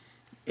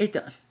 it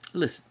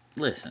listen.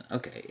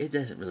 Okay, it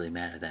doesn't really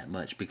matter that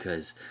much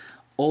because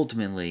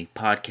ultimately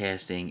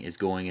podcasting is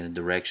going in a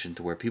direction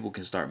to where people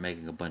can start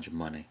making a bunch of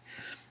money,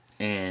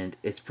 and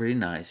it's pretty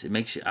nice. It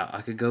makes you.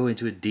 I could go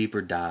into a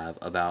deeper dive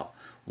about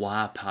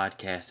why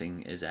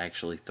podcasting is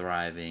actually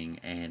thriving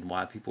and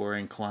why people are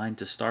inclined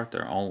to start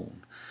their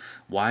own.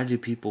 Why do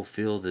people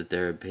feel that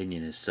their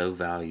opinion is so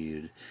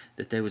valued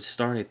that they would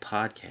start a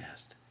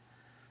podcast?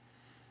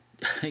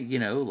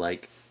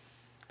 Like,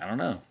 I don't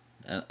know.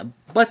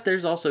 But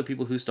there's also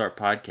people who start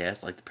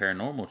podcasts like the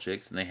paranormal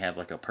chicks and they have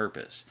like a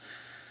purpose.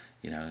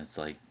 It's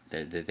like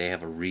they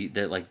have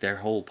that like their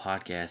whole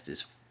podcast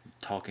is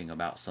talking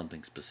about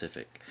something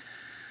specific.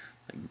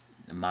 Like,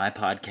 my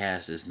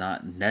podcast is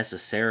not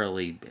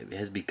necessarily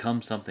has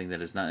become something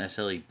that is not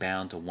necessarily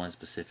bound to one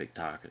specific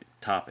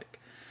topic.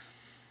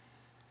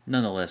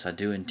 Nonetheless, I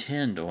do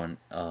intend on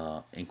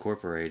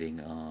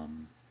incorporating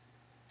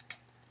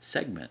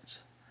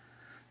segments.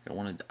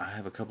 I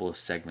have a couple of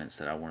segments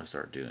that I want to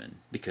start doing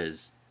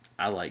because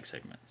I like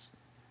segments,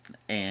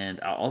 and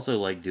I also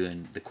like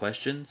doing the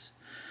questions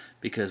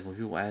because when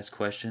people ask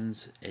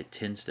questions, it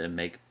tends to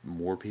make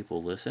more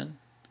people listen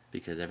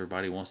because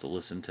everybody wants to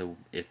listen to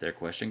if their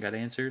question got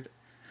answered.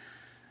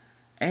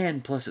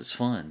 And plus, it's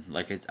fun.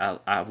 Like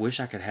I wish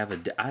I could have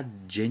I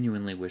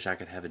genuinely wish I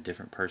could have a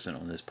different person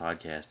on this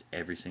podcast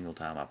every single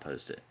time I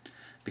post it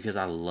because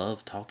I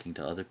love talking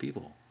to other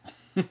people.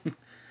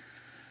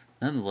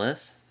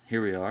 Nonetheless,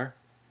 here we are.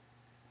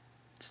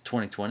 It's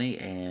 2020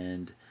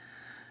 and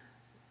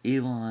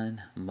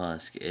Elon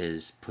Musk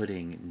is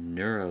putting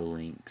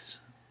Neuralinks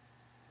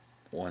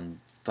on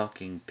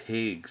fucking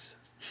pigs,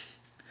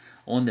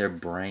 on their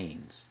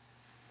brains.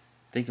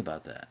 Think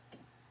about that.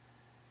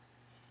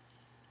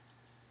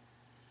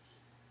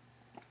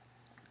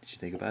 Did you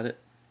think about it?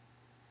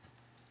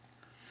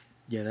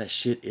 Yeah, that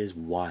shit is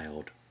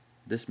wild.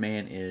 This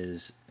man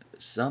is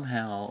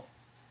somehow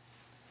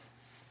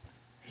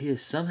he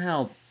is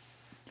somehow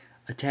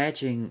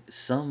attaching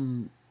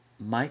some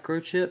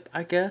microchip,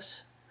 I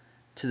guess,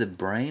 to the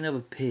brain of a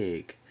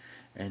pig,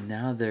 and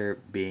now they're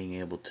being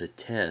able to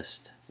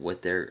test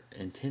what they're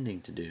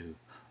intending to do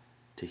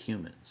to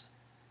humans.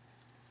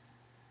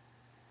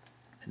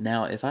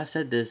 Now, if I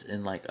said this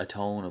in like a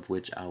tone of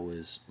which I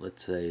was,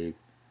 let's say,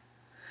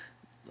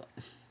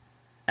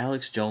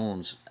 Alex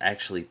Jones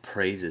actually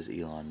praises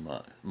Elon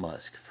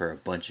Musk for a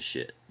bunch of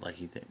shit, like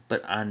he think,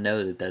 but I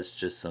know that that's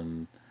just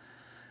some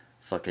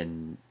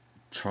fucking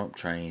Trump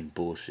train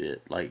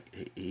bullshit.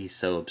 Like he's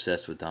so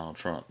obsessed with Donald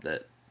Trump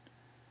that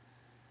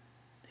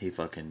he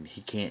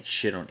can't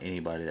shit on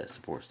anybody that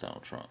supports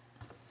Donald Trump.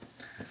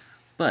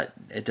 But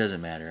it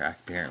doesn't matter.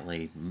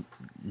 Apparently,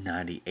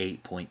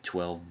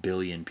 98.12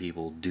 billion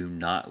people do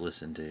not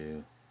listen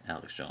to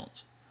Alex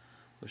Jones,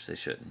 which they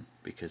shouldn't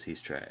because he's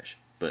trash.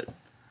 But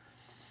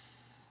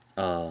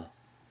uh,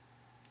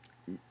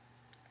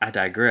 I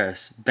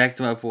digress. Back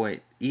to my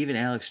point. Even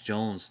Alex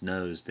Jones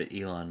knows that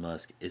Elon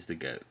Musk is the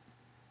GOAT.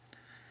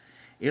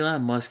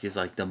 Elon Musk is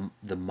like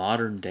the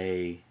modern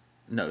day.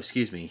 No,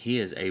 excuse me.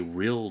 He is a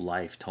real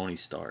life Tony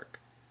Stark.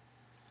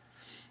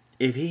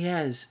 If he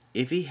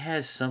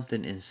has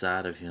something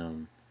inside of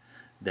him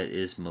that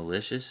is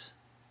malicious,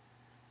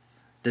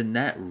 then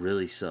that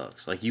really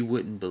sucks. Like, you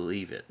wouldn't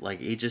believe it.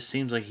 Like, it just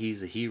seems like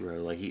he's a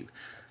hero. Like,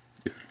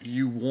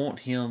 you want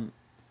him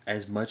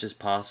as much as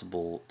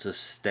possible to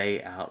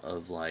stay out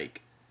of,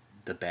 like,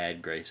 the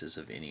bad graces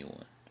of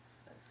anyone.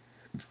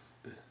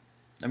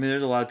 I mean,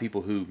 there's a lot of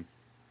people who,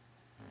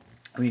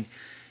 I mean,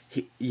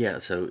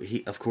 so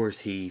of course,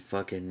 he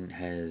fucking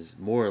has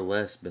more or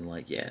less been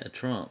like, yeah,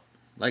 Trump.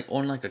 Like,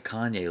 on, like, a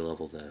Kanye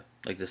level, though.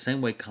 Like, the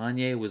same way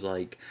Kanye was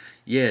like,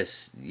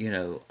 yes,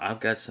 I've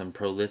got some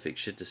prolific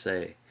shit to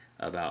say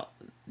about,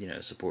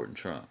 supporting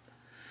Trump.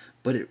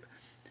 But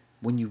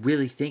when you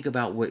really think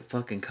about what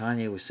fucking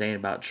Kanye was saying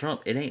about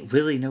Trump, it ain't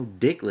really no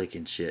dick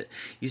licking shit.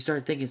 You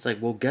start thinking, it's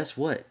like, well, guess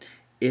what?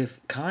 If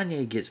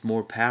Kanye gets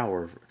more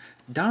power,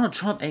 Donald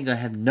Trump ain't gonna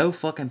have no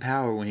fucking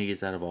power when he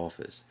gets out of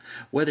office.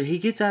 Whether he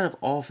gets out of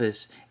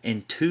office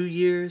in 2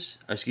 years,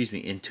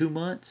 in 2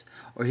 months,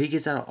 or he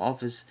gets out of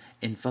office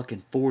in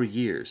fucking 4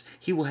 years,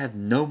 he will have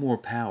no more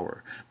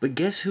power. But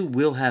guess who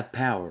will have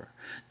power?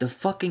 The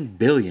fucking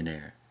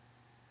billionaire.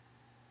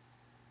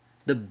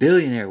 The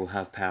billionaire will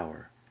have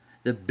power.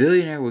 The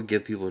billionaire will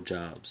give people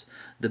jobs.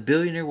 The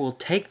billionaire will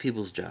take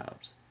people's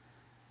jobs.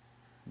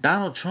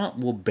 Donald Trump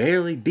will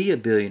barely be a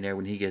billionaire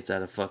when he gets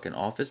out of fucking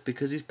office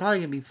because he's probably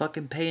going to be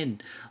fucking paying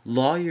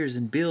lawyers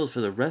and bills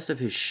for the rest of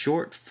his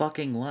short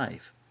fucking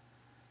life.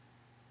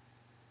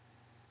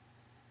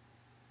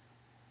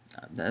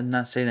 I'm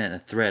not saying that in a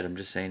threat. I'm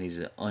just saying he's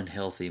an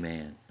unhealthy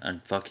man.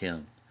 And fuck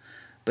him.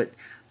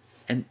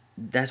 And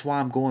that's why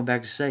I'm going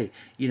back to say,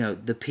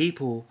 the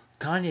people,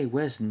 Kanye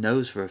West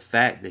knows for a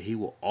fact that he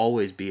will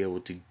always be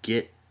able to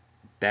get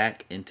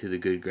back into the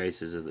good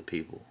graces of the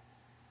people.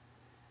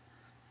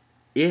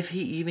 If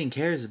he even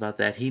cares about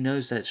that, he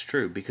knows that's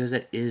true, because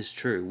that is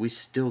true. We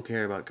still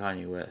care about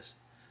Kanye West.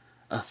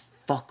 A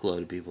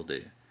fuckload of people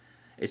do.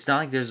 It's not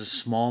like there's a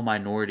small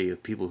minority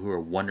of people who are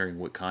wondering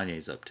what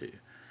Kanye's up to.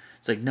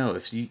 It's like, no,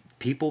 if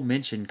people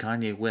mention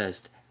Kanye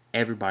West,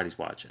 everybody's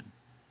watching.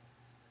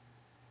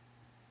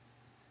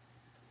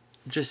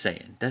 Just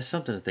saying. That's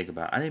something to think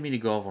about. I didn't mean to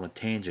go off on a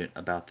tangent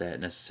about that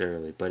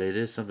necessarily, but it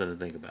is something to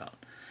think about.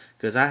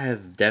 Because I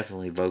have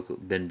definitely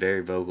been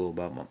very vocal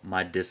about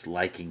my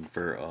disliking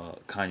for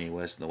Kanye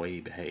West and the way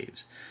he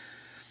behaves.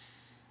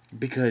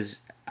 Because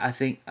I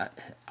think I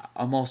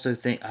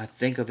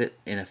think of it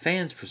in a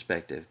fan's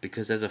perspective.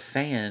 Because as a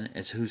fan,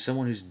 as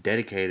someone who's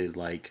dedicated,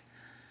 like,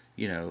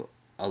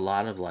 a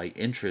lot of, like,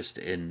 interest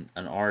in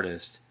an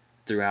artist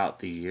throughout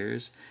the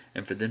years,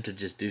 and for them to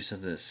just do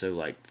something that's so,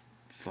 like,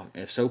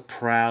 so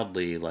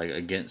proudly, like,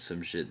 against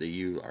some shit that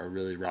you are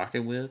really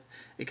rocking with,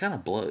 it kind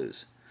of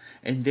blows.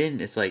 And then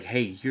it's like,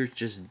 hey, you're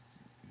just,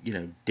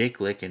 dick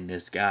licking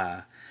this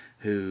guy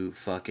who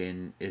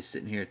fucking is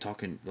sitting here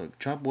talking. Look,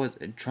 Trump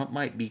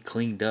might be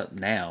cleaned up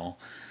now,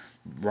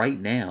 right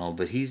now,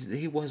 but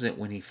he wasn't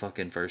when he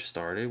fucking first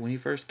started. When he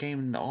first came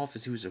into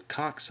office, he was a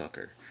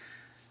cocksucker.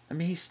 I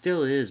mean, he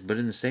still is, but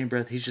in the same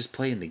breath, he's just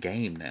playing the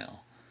game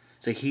now.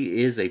 It's like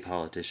he is a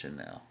politician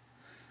now.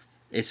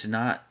 It's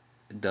not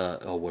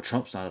well,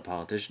 Trump's not a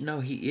politician.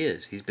 No, he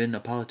is. He's been a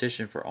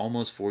politician for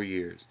almost 4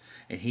 years,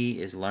 and he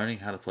is learning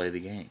how to play the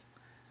game.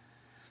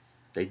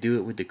 They do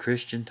it with the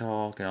Christian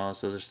talk and all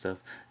this other stuff.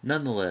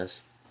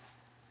 Nonetheless,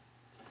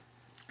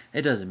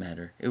 it doesn't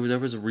matter. There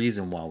was a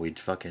reason why we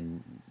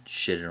fucking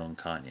shitted on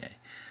Kanye.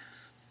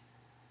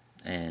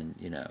 And,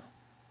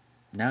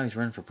 now he's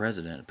running for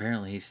president.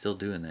 Apparently he's still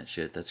doing that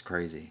shit. That's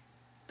crazy.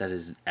 That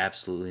is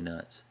absolutely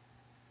nuts.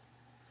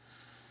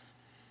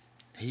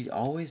 He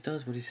always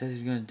does what he says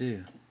he's going to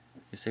do.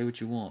 You say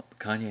what you want, but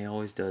Kanye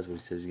always does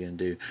what he says he's going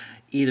to do.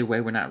 Either way,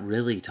 we're not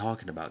really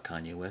talking about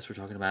Kanye West. We're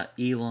talking about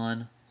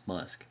Elon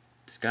Musk.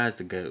 This guy's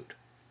the GOAT.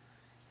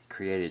 He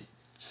created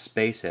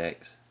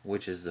SpaceX,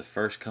 which is the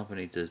first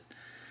company to...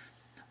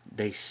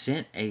 They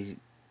sent a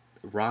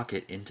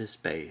rocket into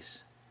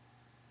space,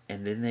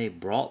 and then they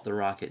brought the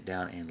rocket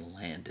down and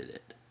landed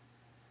it.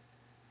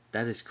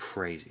 That is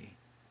crazy.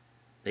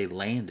 They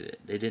landed it.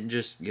 They didn't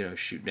just,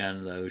 shoot down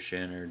in the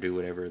ocean or do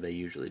whatever they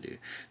usually do.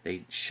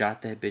 They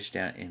shot that bitch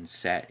down and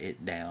sat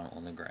it down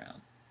on the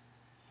ground.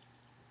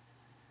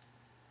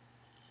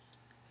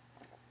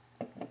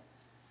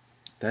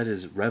 That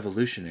is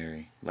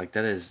revolutionary. Like,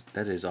 that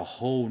is a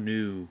whole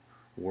new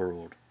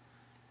world.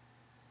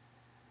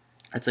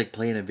 It's like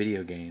playing a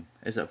video game.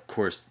 It's, of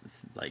course, it's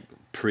like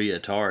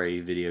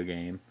pre-Atari video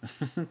game.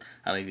 I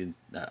don't even...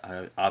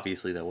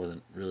 obviously, that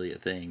wasn't really a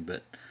thing,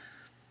 but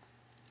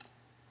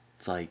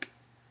it's like,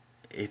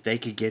 if they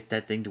could get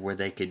that thing to where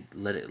they could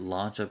let it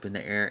launch up in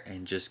the air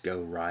and just go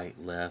right,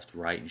 left,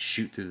 right, and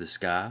shoot through the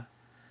sky,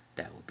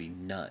 that would be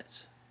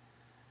nuts.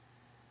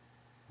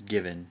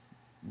 Given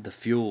the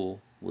fuel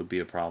would be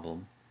a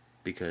problem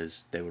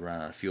because they would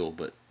run out of fuel,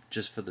 but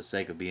just for the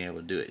sake of being able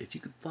to do it, if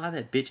you could fly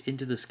that bitch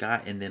into the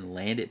sky and then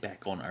land it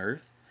back on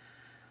Earth,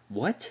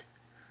 what?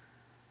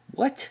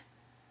 What?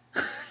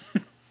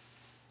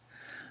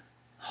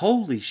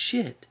 Holy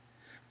shit.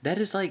 That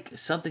is like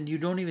something you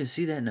don't even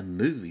see that in a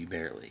movie,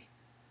 barely.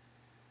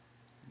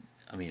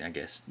 I mean, I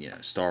guess,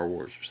 Star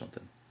Wars or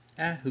something.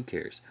 Who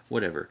cares?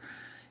 Whatever.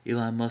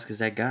 Elon Musk is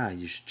that guy.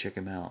 You should check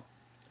him out.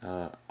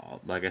 Uh,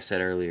 like I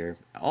said earlier,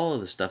 all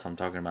of the stuff I'm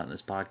talking about in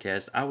this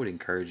podcast, I would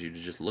encourage you to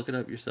just look it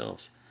up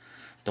yourselves.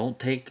 Don't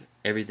take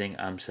everything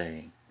I'm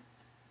saying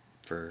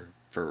for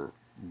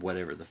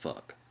whatever the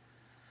fuck.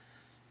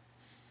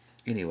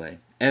 Anyway,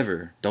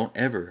 don't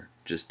ever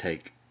just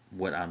take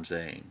what I'm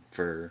saying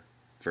for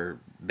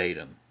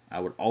Batum. I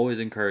would always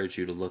encourage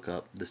you to look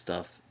up the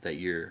stuff that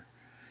you're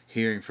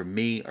hearing from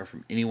me or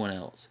from anyone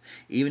else,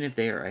 even if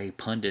they are a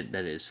pundit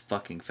that is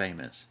fucking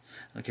famous.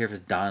 I don't care if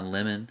it's Don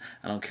Lemon.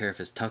 I don't care if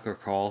it's Tucker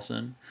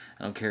Carlson.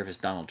 I don't care if it's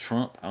Donald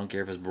Trump. I don't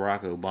care if it's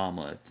Barack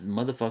Obama. If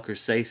motherfuckers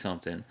say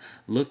something,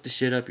 look the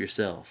shit up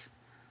yourself.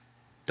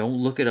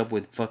 Don't look it up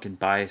with fucking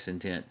bias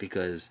intent,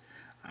 because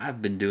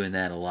I've been doing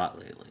that a lot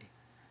lately.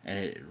 And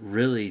it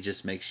really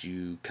just makes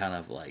you kind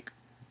of like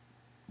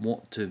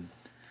want to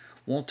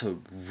want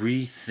to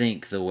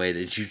rethink the way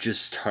that you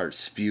just start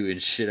spewing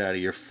shit out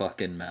of your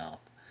fucking mouth.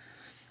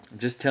 I'm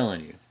just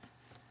telling you.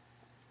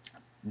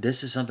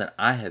 This is something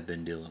I have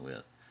been dealing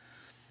with.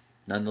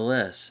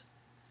 Nonetheless,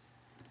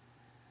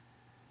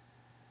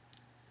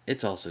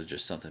 it's also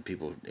just something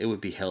it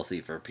would be healthy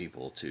for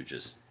people to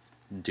just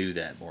do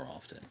that more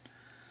often.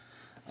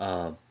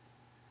 Uh,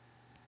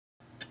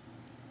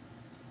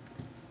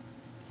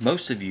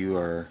 Most of you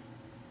are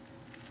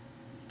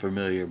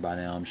familiar by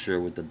now, I'm sure,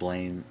 with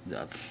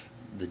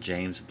the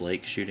James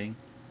Blake shooting.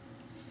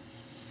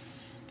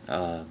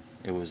 It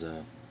was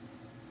to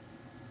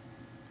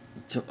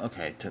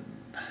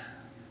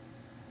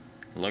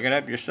look it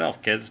up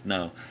yourself, kids.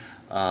 No,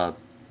 uh,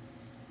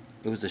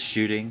 it was a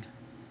shooting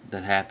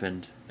that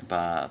happened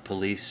by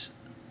police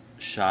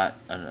shot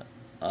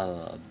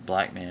a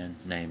black man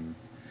named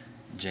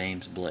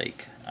James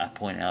Blake. I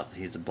point out that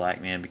he's a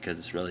black man because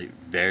it's really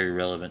very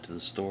relevant to the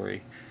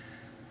story.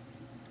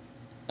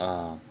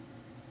 Uh,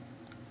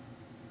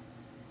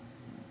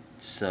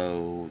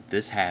 so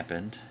this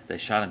happened. They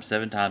shot him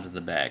 7 times in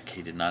the back.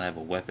 He did not have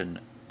a weapon.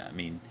 I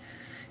mean,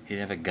 he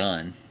didn't have a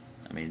gun.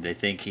 I mean, they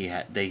think he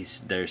had.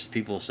 There's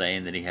people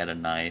saying that he had a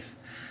knife.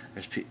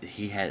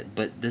 He had,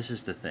 but this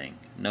is the thing.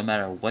 No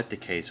matter what the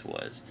case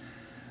was,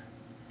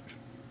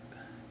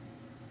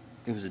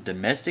 it was a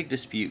domestic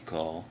dispute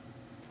call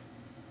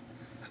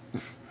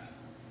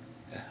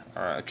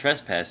or a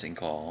trespassing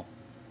call.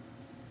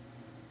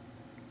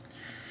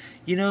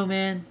 You know,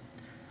 man,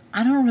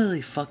 I don't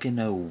really fucking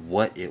know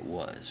what it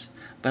was,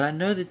 but I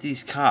know that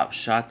these cops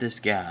shot this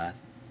guy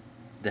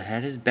that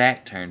had his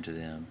back turned to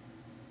them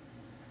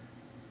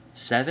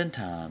 7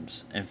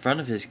 times in front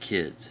of his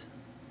kids.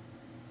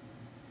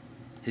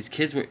 His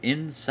kids were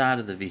inside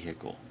of the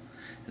vehicle,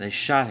 and they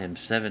shot him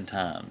 7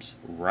 times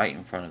right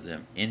in front of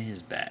them in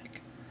his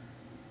back.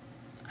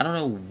 I don't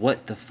know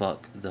what the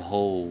fuck the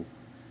whole,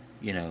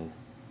 you know,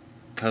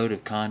 code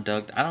of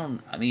conduct.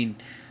 I mean,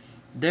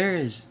 there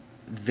is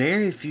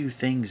very few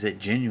things that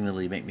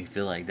genuinely make me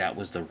feel like that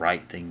was the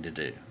right thing to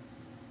do.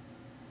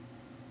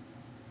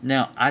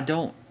 Now,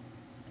 I'm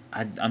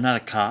not a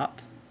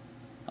cop.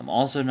 I'm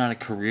also not a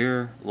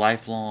career,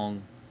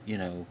 lifelong, you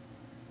know,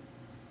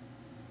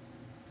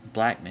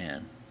 black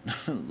man.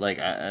 Like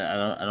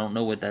I don't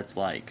know what that's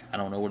like. I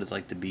don't know what it's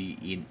like to be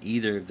in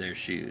either of their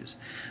shoes.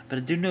 But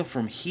I do know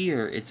from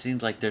here it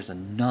seems like there's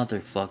another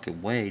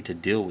fucking way to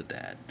deal with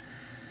that.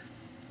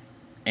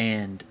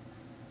 And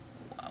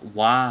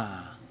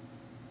why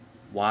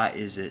why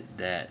is it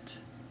that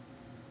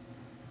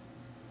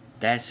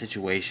that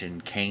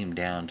situation came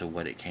down to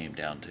what it came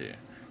down to?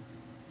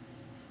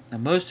 Now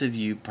most of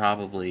you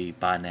probably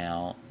by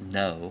now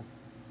know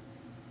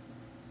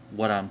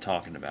what I'm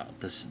talking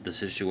about. The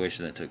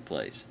situation that took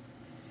place.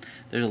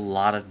 There's a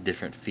lot of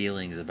different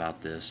feelings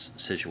about this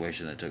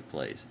situation that took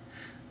place.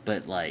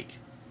 But like,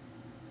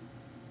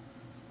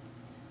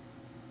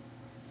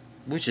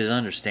 which is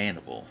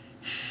understandable.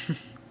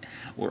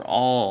 We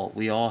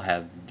all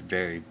have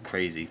very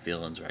crazy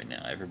feelings right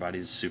now.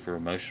 Everybody's super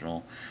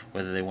emotional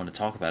whether they want to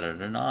talk about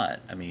it or not.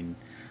 I mean,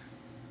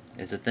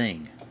 it's a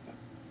thing.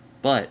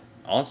 But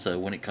also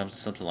when it comes to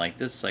something like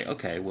this, it's like,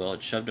 okay, well,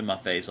 it's shoved in my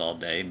face all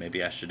day.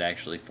 Maybe I should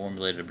actually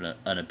formulate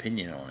an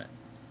opinion on it.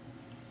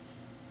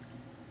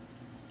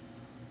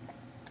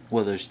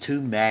 Well, there's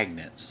two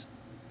magnets.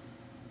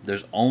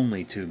 There's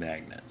only two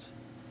magnets.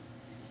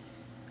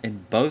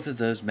 And both of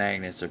those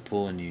magnets are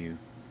pulling you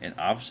in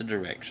opposite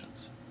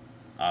directions,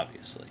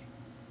 obviously.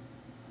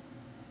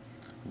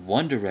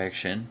 One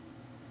direction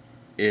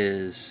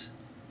is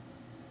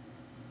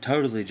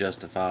totally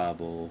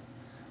justifiable.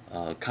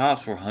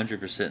 Cops were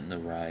 100% in the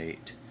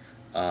right.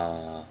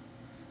 Uh,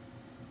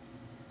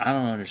 I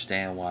don't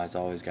understand why it's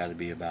always got to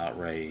be about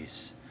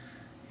race.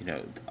 You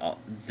know,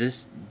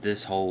 this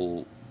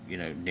whole, you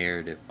know,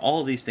 narrative,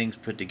 all these things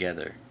put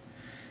together.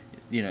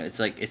 You know, it's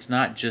like it's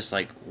not just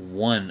like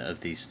one of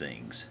these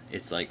things.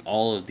 It's like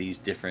all of these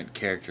different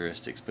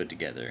characteristics put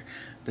together.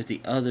 But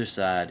the other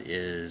side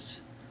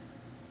is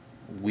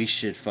we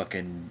should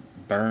fucking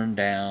burn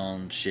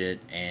down shit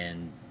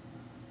and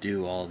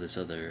do all this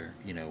other,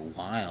 you know,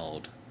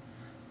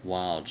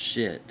 wild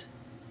shit.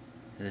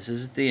 And this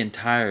isn't the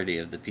entirety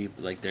of the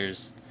people. Like,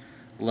 there's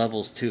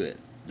levels to it.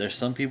 There's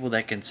some people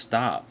that can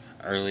stop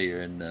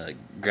earlier in the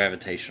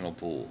gravitational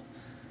pull.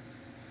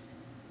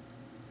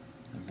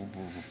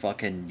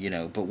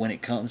 Fucking, but when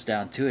it comes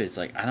down to it, it's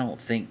like I don't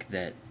think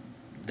that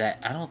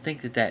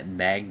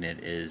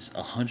magnet is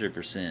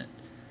 100%.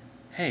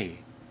 Hey,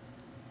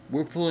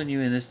 we're pulling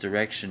you in this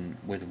direction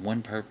with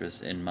one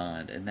purpose in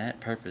mind, and that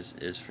purpose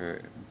is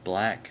for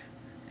black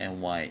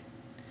and white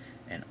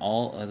and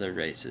all other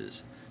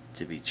races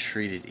to be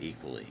treated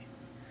equally.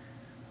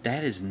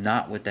 That is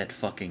not what that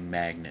fucking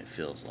magnet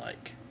feels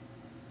like.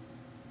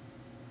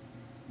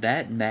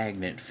 That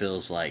magnet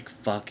feels like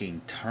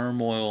fucking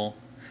turmoil,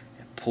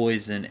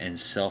 poison, and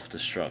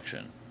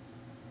self-destruction.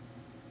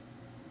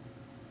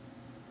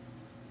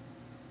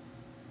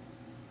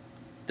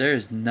 There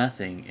is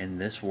nothing in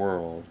this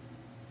world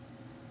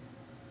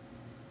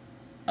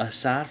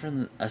aside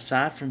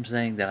from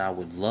saying that I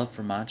would love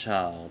for my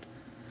child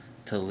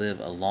to live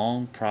a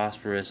long,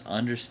 prosperous,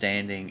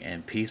 understanding,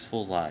 and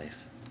peaceful life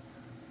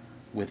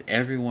with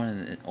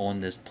everyone on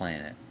this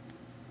planet.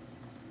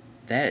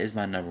 That is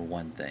my number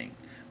one thing.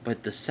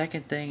 But the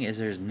second thing is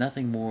there's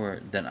nothing more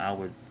than I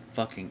would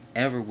fucking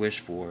ever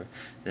wish for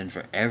than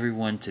for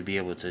everyone to be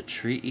able to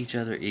treat each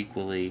other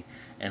equally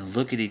and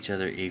look at each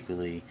other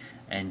equally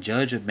and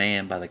judge a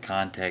man by the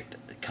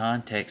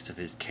context of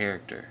his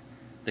character,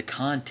 the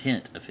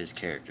content of his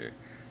character.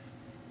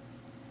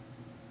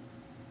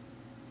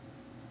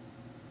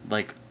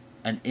 Like,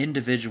 an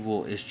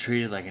individual is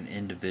treated like an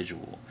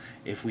individual.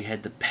 If we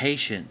had the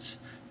patience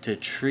to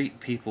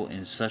treat people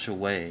in such a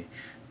way,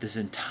 this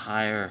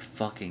entire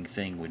fucking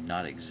thing would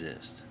not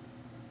exist.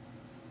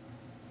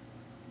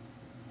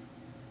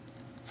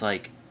 It's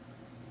like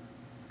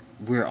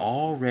we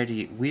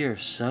are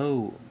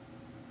so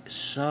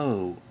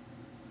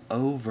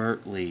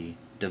overtly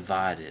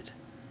divided.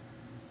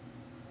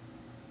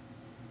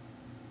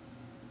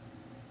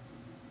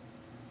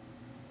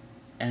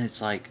 And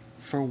it's like,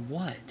 for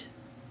what?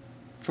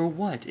 For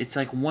what? It's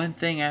like one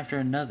thing after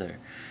another.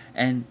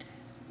 And,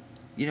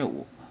 you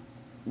know,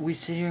 we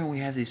sit here and we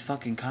have these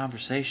fucking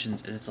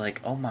conversations, and it's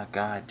like, oh my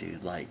god,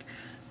 dude, like,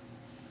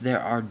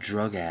 there are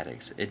drug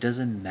addicts. It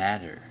doesn't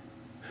matter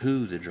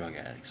who the drug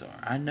addicts are.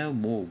 I know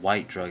more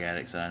white drug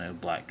addicts than I know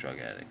black drug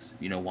addicts.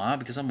 You know why?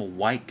 Because I'm a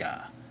white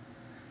guy.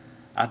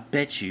 I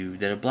bet you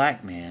that a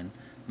black man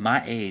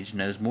my age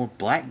knows more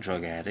black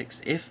drug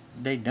addicts, if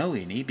they know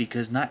any,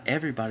 because not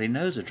everybody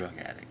knows a drug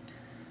addict.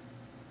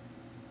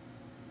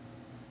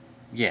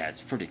 Yeah,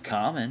 it's pretty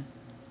common.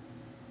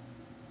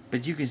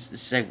 But you can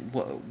say,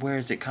 where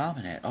is it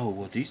common at? Oh,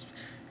 well,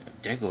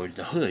 they go to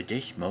the hood,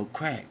 they smoke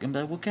crack. I'm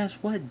like, well, guess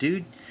what,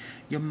 dude?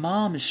 Your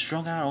mom is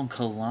strung out on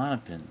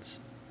Klonopins.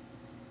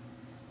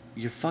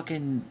 Your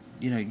fucking,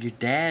 your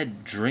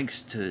dad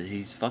drinks till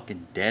he's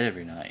fucking dead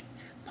every night.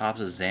 Pops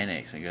a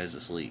Xanax and goes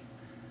to sleep.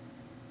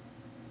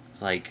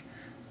 It's like,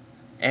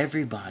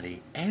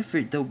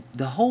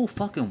 the whole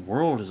fucking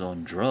world is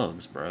on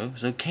drugs, bro.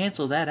 So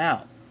cancel that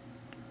out.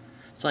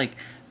 It's like,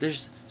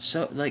 there's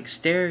like,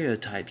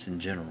 stereotypes in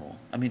general.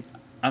 I mean,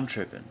 I'm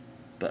tripping,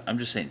 but I'm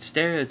just saying,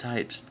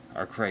 stereotypes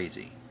are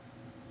crazy.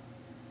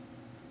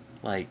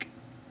 Like,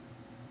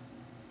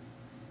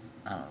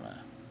 I don't know.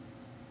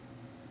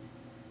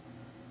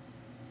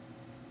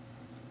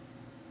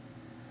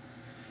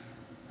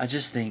 I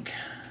just think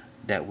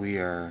that we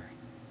are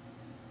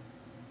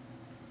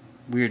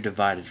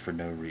divided for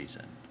no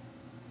reason.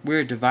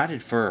 We're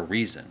divided for a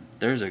reason.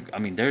 There's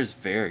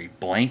very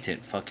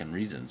blatant fucking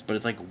reasons, but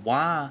it's like,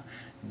 why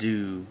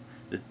do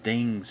the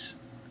things,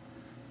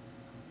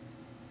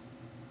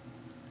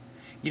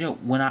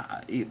 when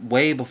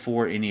way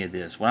before any of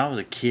this, when I was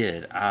a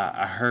kid,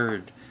 I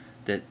heard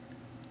that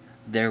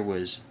there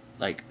was,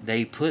 like,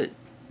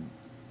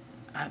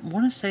 I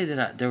want to say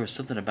that there was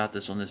something about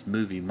this on this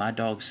movie, My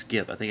Dog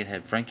Skip. I think it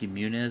had Frankie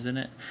Muniz in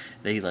it.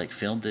 They, like,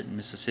 filmed it in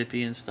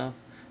Mississippi and stuff,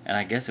 and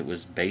I guess it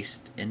was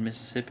based in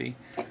Mississippi.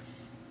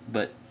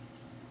 But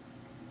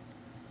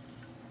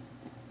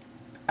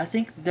I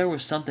think there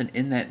was something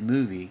in that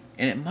movie,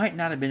 and it might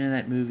not have been in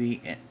that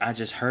movie, and I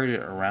just heard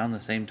it around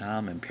the same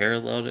time and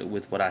paralleled it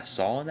with what I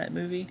saw in that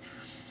movie.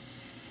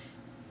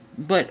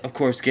 But of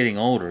course, getting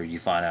older, you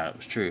find out it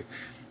was true.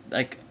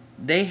 Like,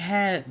 they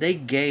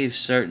gave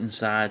certain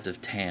sides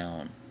of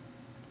town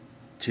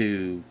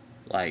to,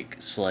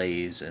 like,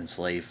 slaves and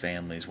slave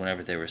families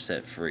whenever they were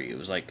set free. It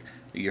was like,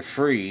 you're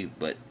free,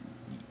 but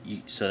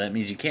so that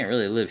means you can't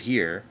really live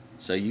here,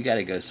 so you got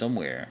to go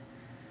somewhere,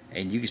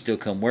 and you can still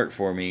come work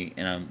for me,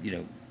 and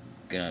I'm,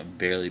 gonna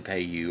barely pay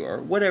you,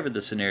 or whatever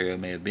the scenario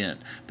may have been.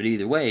 But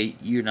either way,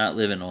 you're not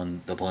living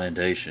on the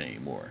plantation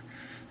anymore.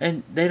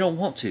 And they don't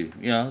want to,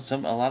 a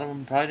lot of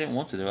them probably didn't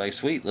want to. They're like,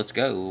 sweet, let's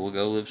go. We'll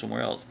go live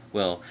somewhere else.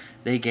 Well,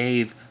 they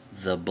gave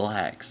the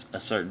blacks a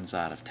certain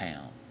side of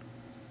town.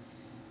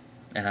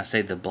 And I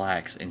say the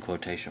blacks in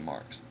quotation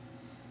marks.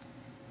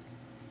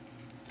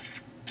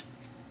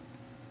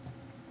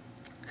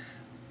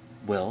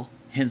 Well,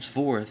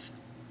 henceforth,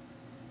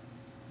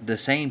 the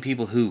same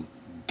people who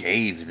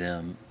gave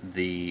them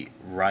the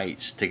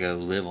rights to go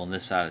live on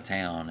this side of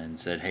town and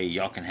said, hey,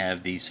 y'all can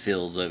have these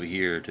fields over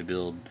here to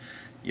build,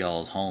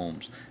 y'all's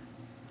homes.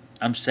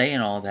 I'm saying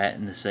all that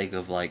in the sake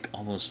of like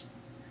almost,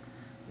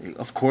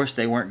 of course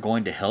they weren't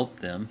going to help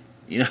them.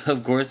 You know,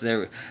 of course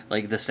they're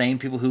like the same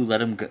people who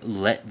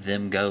let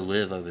them go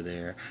live over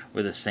there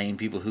were the same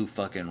people who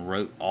fucking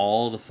wrote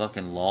all the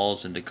fucking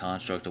laws into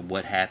construct of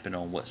what happened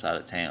on what side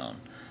of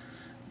town.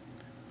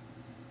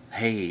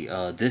 Hey,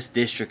 this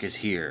district is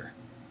here.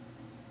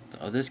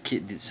 Oh, this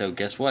kid. So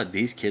guess what?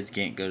 These kids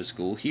can't go to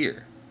school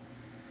here.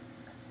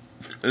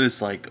 And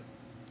it's like,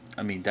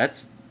 I mean,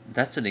 that's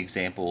an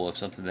example of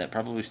something that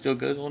probably still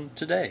goes on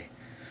today.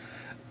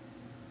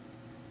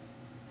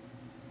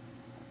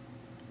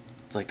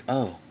 It's like,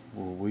 oh,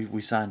 well,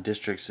 we sign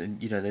districts, and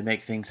they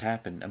make things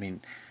happen. I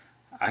mean,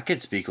 I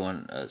could speak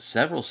on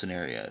several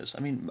scenarios.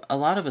 I mean, a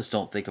lot of us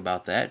don't think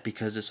about that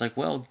because it's like,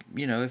 well,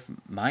 if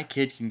my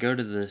kid can go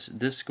to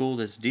this school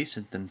that's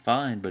decent, then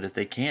fine. But if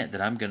they can't,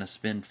 then I'm gonna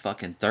spend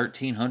fucking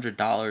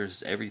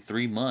 $1,300 every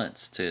 3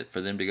 months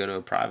for them to go to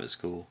a private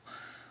school.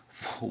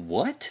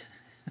 What?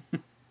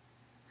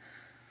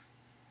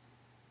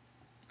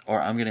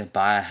 Or I'm gonna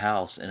buy a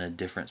house in a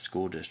different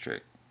school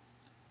district.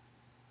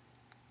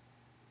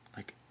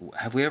 Like,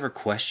 have we ever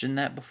questioned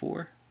that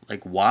before?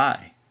 Like,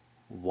 why?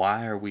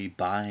 Why are we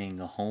buying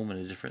a home in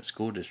a different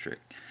school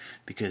district?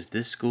 Because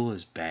this school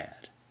is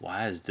bad.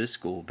 Why is this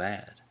school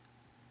bad?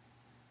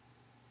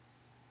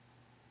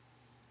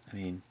 I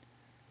mean,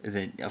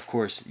 then of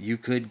course you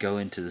could go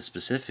into the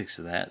specifics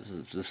of that.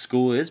 The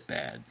school is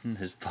bad.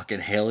 There's fucking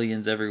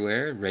hellions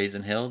everywhere,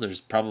 raising hell.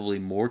 There's probably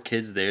more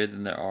kids there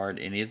than there are at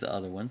any of the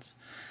other ones.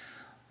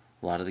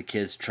 A lot of the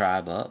kids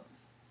tribe up.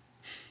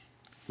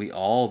 We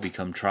all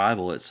become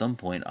tribal at some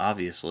point,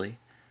 obviously.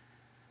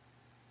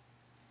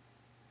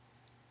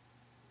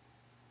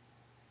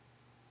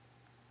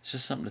 It's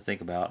just something to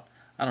think about.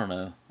 I don't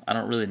know. I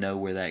don't really know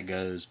where that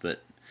goes,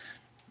 but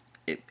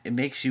it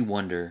makes you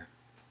wonder.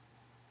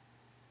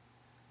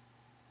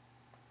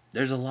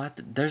 There's a lot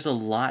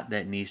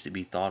that needs to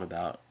be thought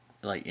about,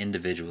 like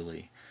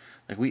individually.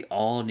 Like we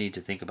all need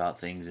to think about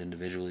things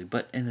individually,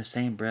 but in the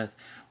same breath,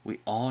 we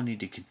all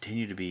need to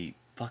continue to be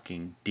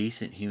fucking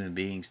decent human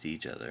beings to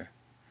each other.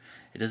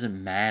 It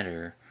doesn't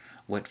matter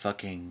what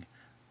fucking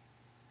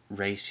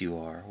race you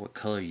are, what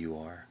color you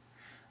are.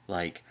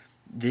 Like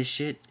this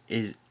shit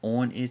is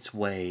on its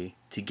way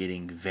to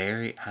getting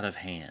very out of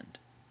hand.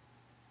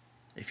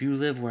 If you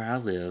live where I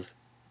live,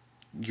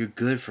 you're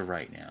good for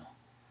right now.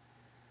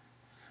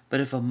 But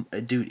if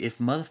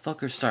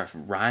motherfuckers start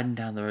riding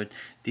down the road,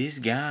 these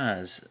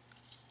guys,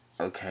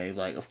 okay,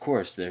 like of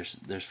course there's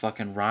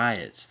fucking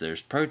riots,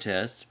 there's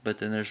protests, but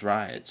then there's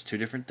riots, two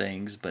different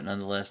things, but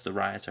nonetheless the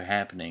riots are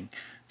happening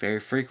very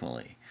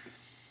frequently.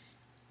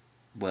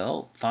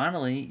 Well,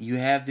 finally you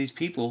have these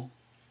people.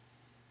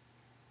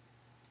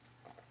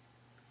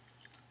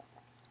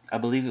 I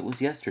believe it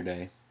was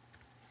yesterday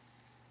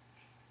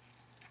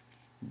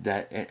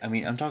that I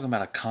mean I'm talking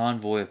about a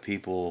convoy of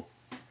people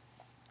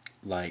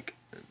like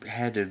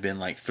had to have been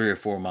like 3 or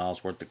 4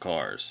 miles worth of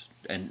cars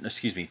and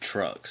excuse me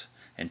trucks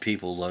and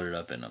people loaded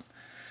up in them.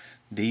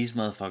 These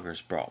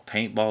motherfuckers brought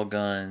paintball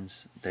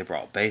guns, they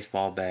brought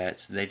baseball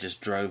bats, they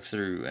just drove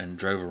through and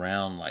drove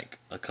around like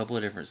a couple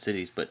of different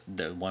cities, but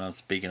the one I'm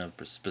speaking of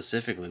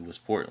specifically was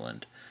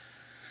Portland.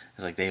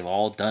 It's like they've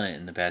all done it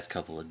in the past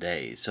couple of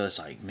days. So it's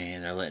like,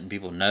 man, they're letting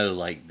people know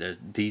like there's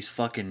these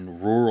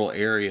fucking rural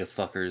area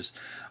fuckers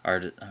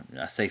are,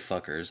 I say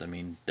fuckers, I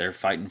mean they're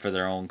fighting for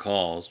their own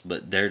cause,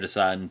 but they're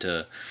deciding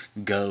to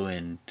go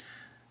and,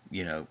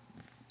 you know,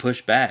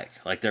 push back.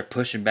 Like they're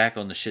pushing back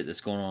on the shit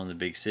that's going on in the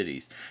big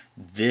cities.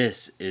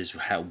 This is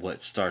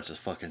what starts a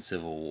fucking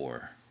civil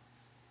war.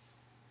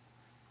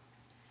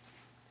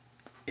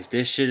 If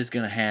this shit is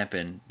gonna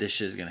happen, this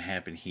shit is gonna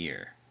happen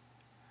here.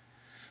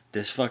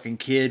 This fucking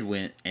kid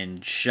went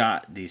and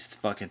shot these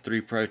fucking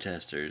 3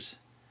 protesters,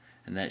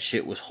 and that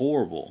shit was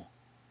horrible.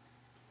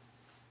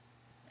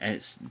 And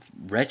it's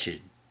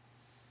wretched.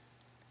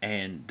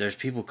 And there's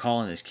people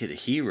calling this kid a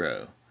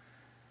hero.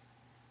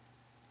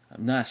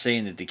 I'm not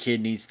saying that the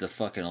kid needs the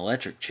fucking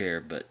electric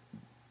chair, but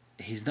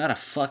he's not a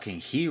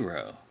fucking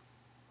hero.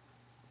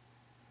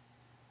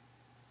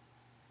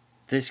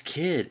 This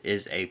kid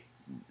is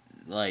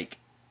like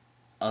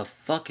a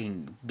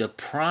fucking the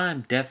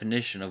prime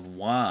definition of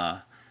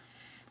why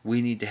we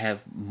need to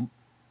have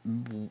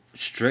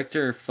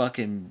stricter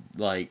fucking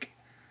like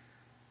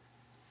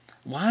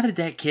why did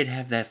that kid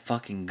have that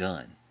fucking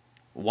gun?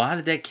 Why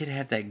did that kid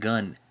have that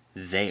gun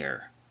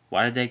there?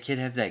 Why did that kid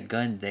have that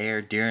gun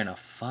there during a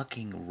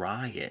fucking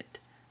riot?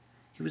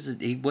 He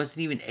wasn't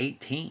even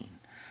 18.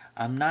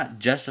 I'm not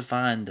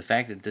justifying the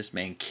fact that this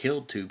man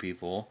killed 2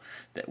 people,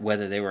 that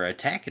whether they were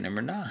attacking him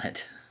or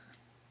not.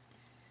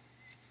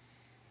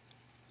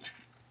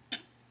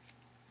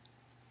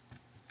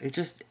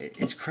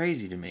 It's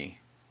crazy to me.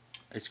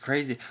 It's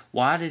crazy.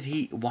 Why did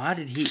he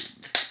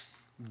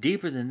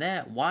deeper than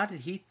that, why did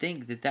he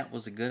think that that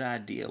was a good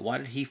idea? Why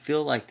did he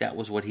feel like that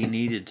was what he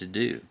needed to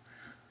do?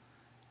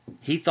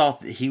 He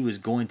thought that he was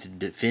going to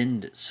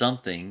defend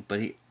something,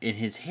 but in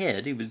his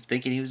head, he was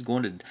thinking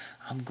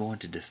I'm going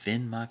to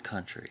defend my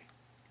country.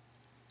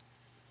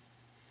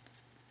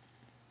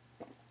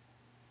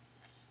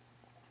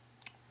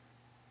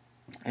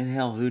 And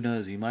hell, who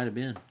knows? He might have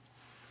been.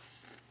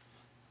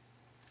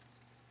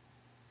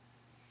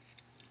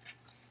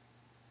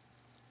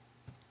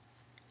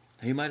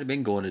 He might have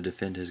been going to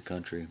defend his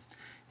country.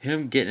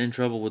 Him getting in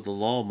trouble with the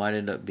law might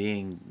end up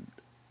being,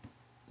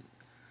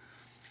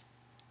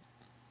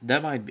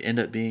 that might end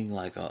up being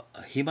like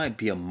he might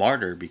be a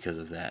martyr because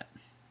of that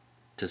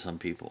to some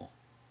people.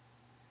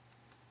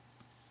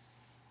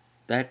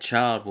 That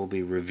child will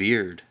be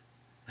revered.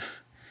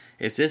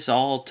 If this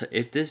all,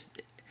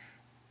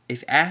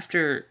 if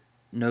after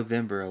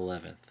November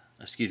 11th,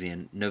 excuse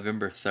me,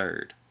 November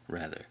 3rd,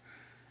 rather,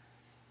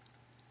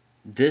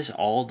 this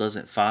all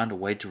doesn't find a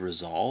way to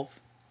resolve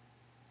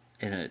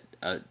in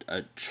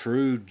a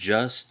true,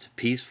 just,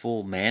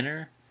 peaceful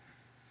manner,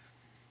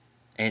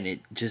 and it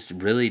just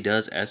really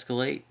does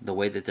escalate the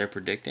way that they're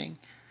predicting,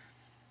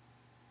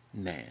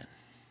 man.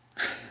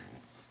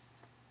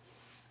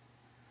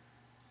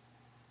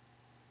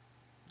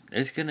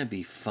 It's gonna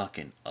be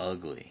fucking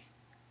ugly.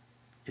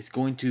 It's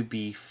going to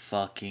be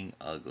fucking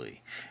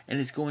ugly. And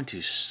it's going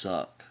to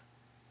suck.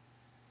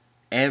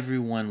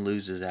 Everyone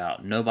loses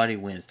out. Nobody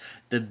wins.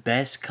 The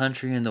best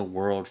country in the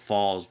world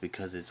falls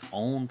because its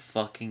own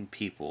fucking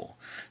people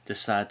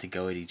decide to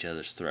go at each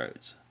other's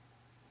throats.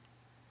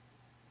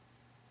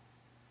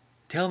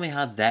 Tell me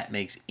how that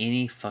makes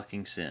any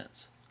fucking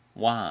sense.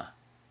 Why?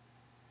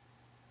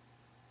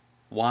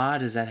 Why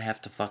does that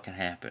have to fucking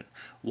happen?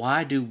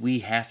 Why do we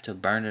have to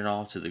burn it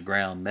all to the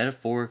ground,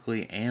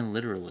 metaphorically and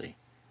literally?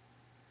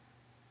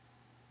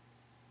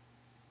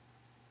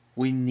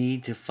 We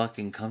need to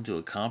fucking come to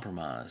a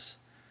compromise.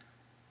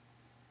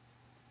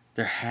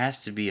 There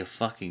has to be a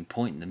fucking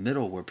point in the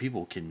middle where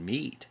people can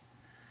meet.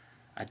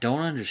 I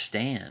don't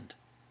understand.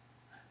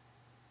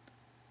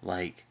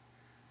 Like,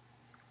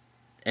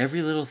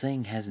 every little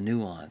thing has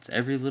nuance.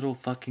 Every little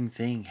fucking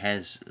thing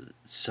has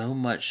so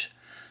much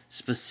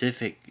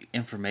specific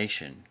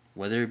information,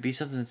 whether it be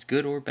something that's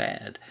good or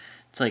bad.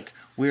 It's like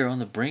we're on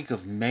the brink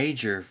of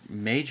major,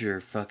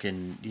 major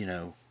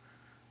fucking,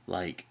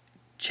 like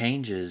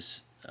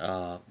changes,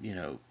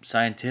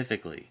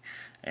 scientifically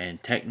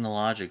and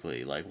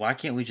technologically. Like, why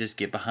can't we just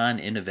get behind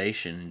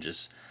innovation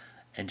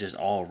and just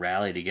all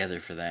rally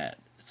together for that?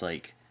 It's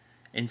like,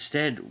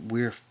 instead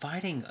we're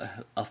fighting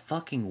a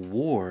fucking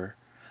war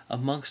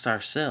amongst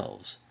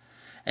ourselves,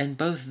 and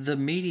both the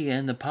media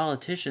and the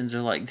politicians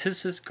are like,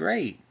 this is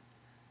great.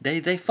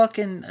 They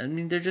fucking, I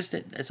mean, they're just,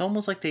 it's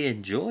almost like they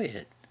enjoy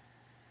it.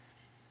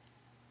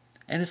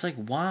 And it's like,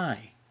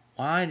 why?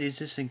 Why is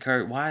this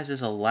encouraged? Why is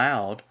this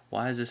allowed?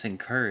 Why is this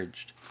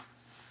encouraged?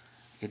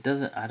 It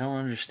doesn't, I don't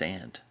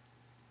understand.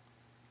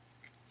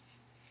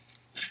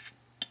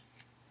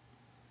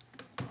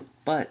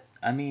 But,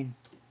 I mean,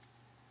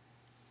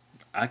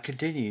 I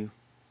continue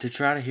to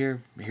try to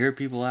hear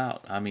people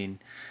out. I mean,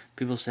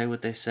 people say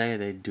what they say,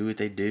 they do what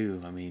they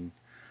do. I mean,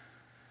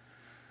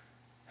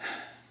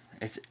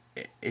 it's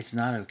it's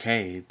not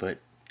okay, but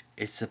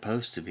it's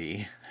supposed to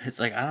be. It's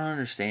like, I don't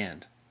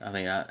understand. I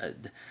mean,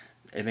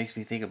 it makes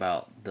me think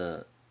about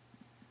the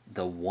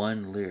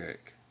one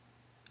lyric,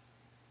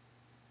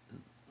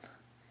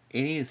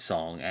 any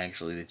song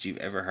actually that you've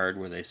ever heard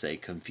where they say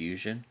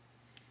confusion.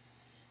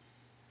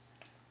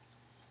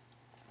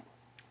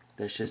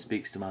 That shit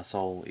speaks to my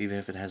soul, even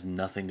if it has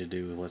nothing to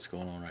do with what's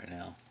going on right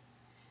now.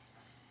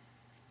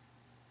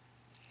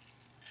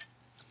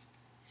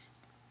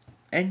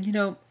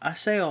 And I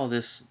say all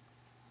this,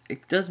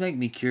 it does make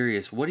me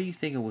curious. What do you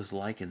think it was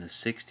like in the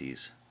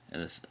 60s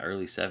and the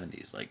early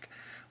 70s? Like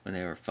when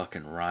they were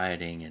fucking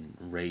rioting and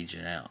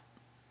raging out?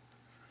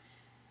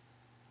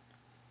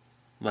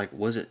 Like,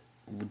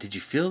 did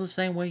you feel the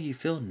same way you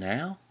feel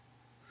now?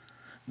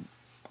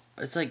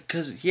 It's like,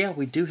 because, yeah,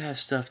 we do have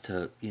stuff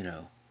to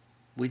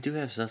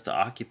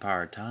occupy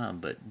our time,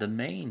 but the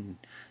main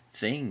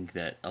thing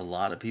that a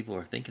lot of people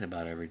are thinking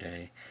about every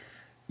day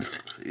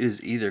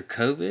is either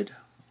COVID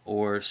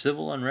or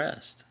civil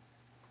unrest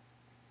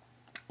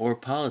or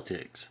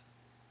politics.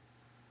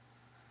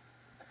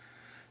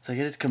 It's like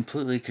it has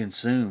completely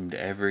consumed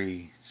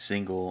every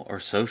single, or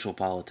social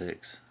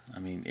politics. I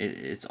mean,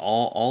 it's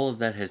all of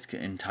that has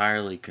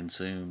entirely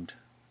consumed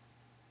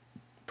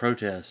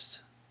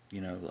protest.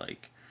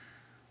 Like,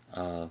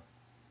 uh,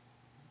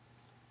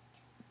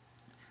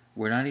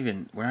 we're not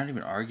even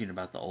arguing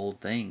about the old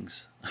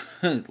things.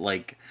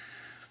 Like,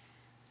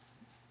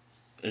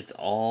 it's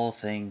all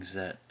things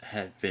that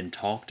have been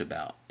talked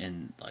about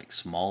in like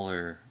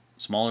smaller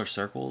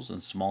circles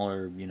and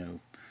smaller,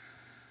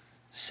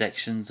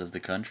 sections of the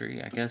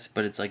country, I guess.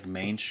 But it's like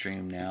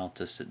mainstream now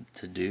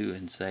to do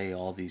and say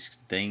all these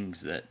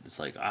things that it's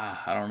like,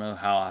 I don't know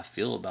how I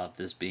feel about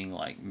this being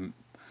like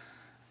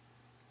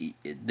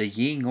the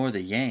yin or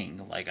the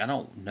yang. Like, I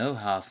don't know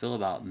how I feel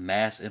about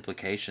mass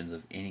implications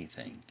of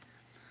anything.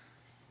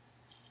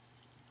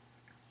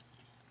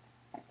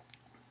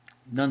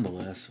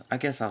 Nonetheless, I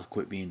guess I'll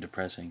quit being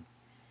depressing.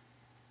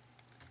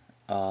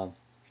 Uh,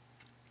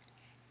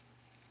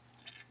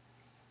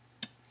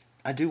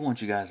 I do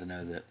want you guys to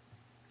know that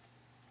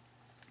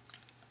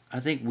I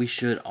think we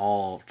should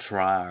all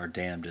try our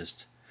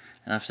damnedest.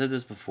 And I've said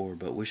this before,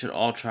 but we should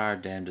all try our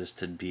damnedest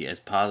to be as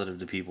positive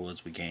to people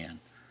as we can.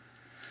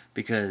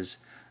 Because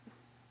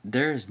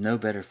there is no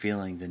better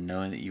feeling than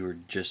knowing that you were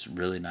just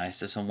really nice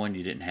to someone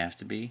you didn't have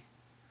to be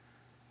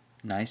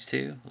nice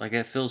to. Like,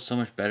 it feels so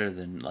much better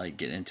than, like,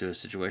 getting into a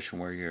situation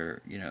where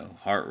your,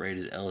 heart rate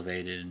is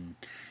elevated and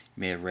you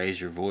may have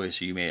raised your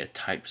voice or you may have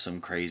typed some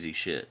crazy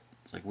shit.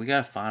 It's like, we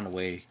gotta find a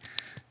way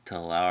to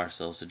allow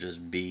ourselves to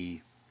just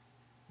be,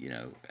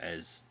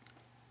 as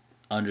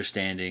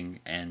understanding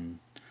and,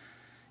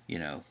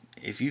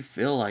 if you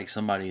feel like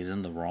somebody is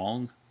in the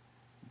wrong,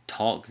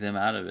 talk them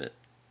out of it.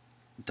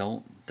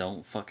 Don't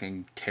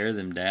fucking tear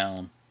them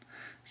down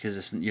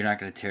because you're not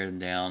gonna tear them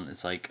down.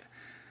 It's like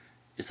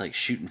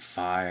shooting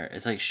fire.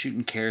 It's like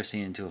shooting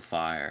kerosene into a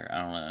fire. I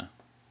don't know.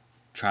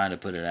 Trying to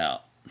put it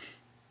out.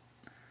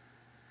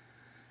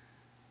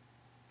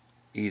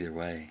 Either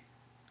way,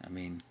 I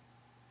mean,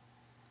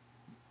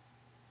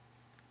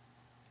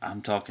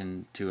 I'm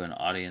talking to an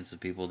audience of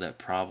people that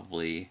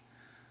probably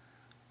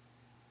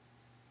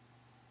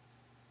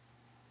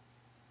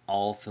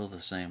all feel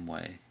the same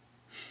way.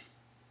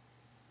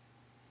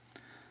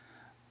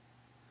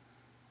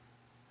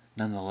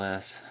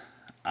 Nonetheless,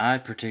 I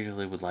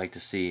particularly would like to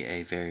see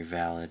a very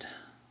valid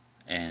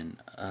and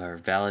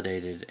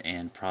validated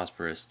and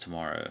prosperous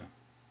tomorrow.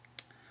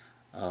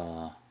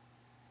 I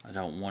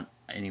don't want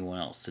anyone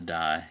else to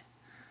die.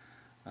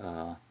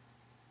 Uh,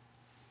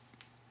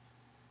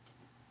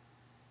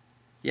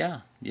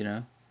 yeah, it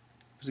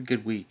was a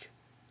good week.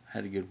 I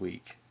had a good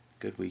week,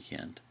 good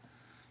weekend.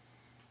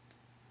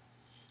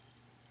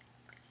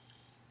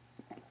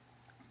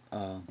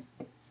 Uh,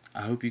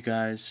 I hope you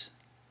guys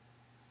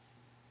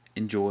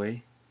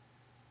enjoy,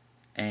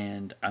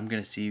 and I'm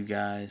gonna see you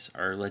guys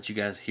or let you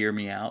guys hear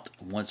me out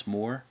once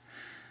more,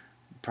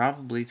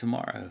 probably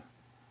tomorrow.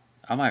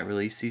 I might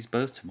release these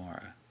both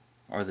tomorrow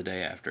or the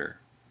day after.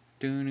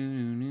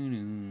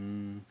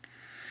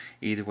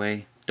 Either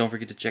way, don't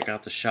forget to check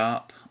out the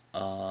shop.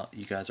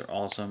 You guys are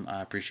awesome.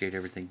 I appreciate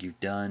everything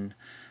you've done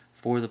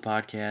for the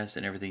podcast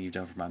and everything you've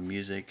done for my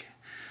music.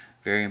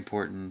 Very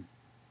important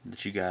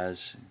that you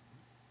guys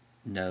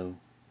know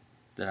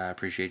that I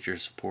appreciate your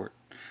support.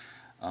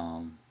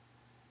 Um,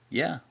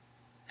 yeah,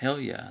 hell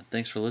yeah.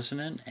 Thanks for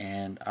listening,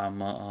 and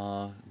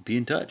I'm be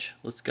in touch.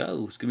 Let's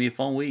go. It's gonna be a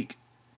fun week.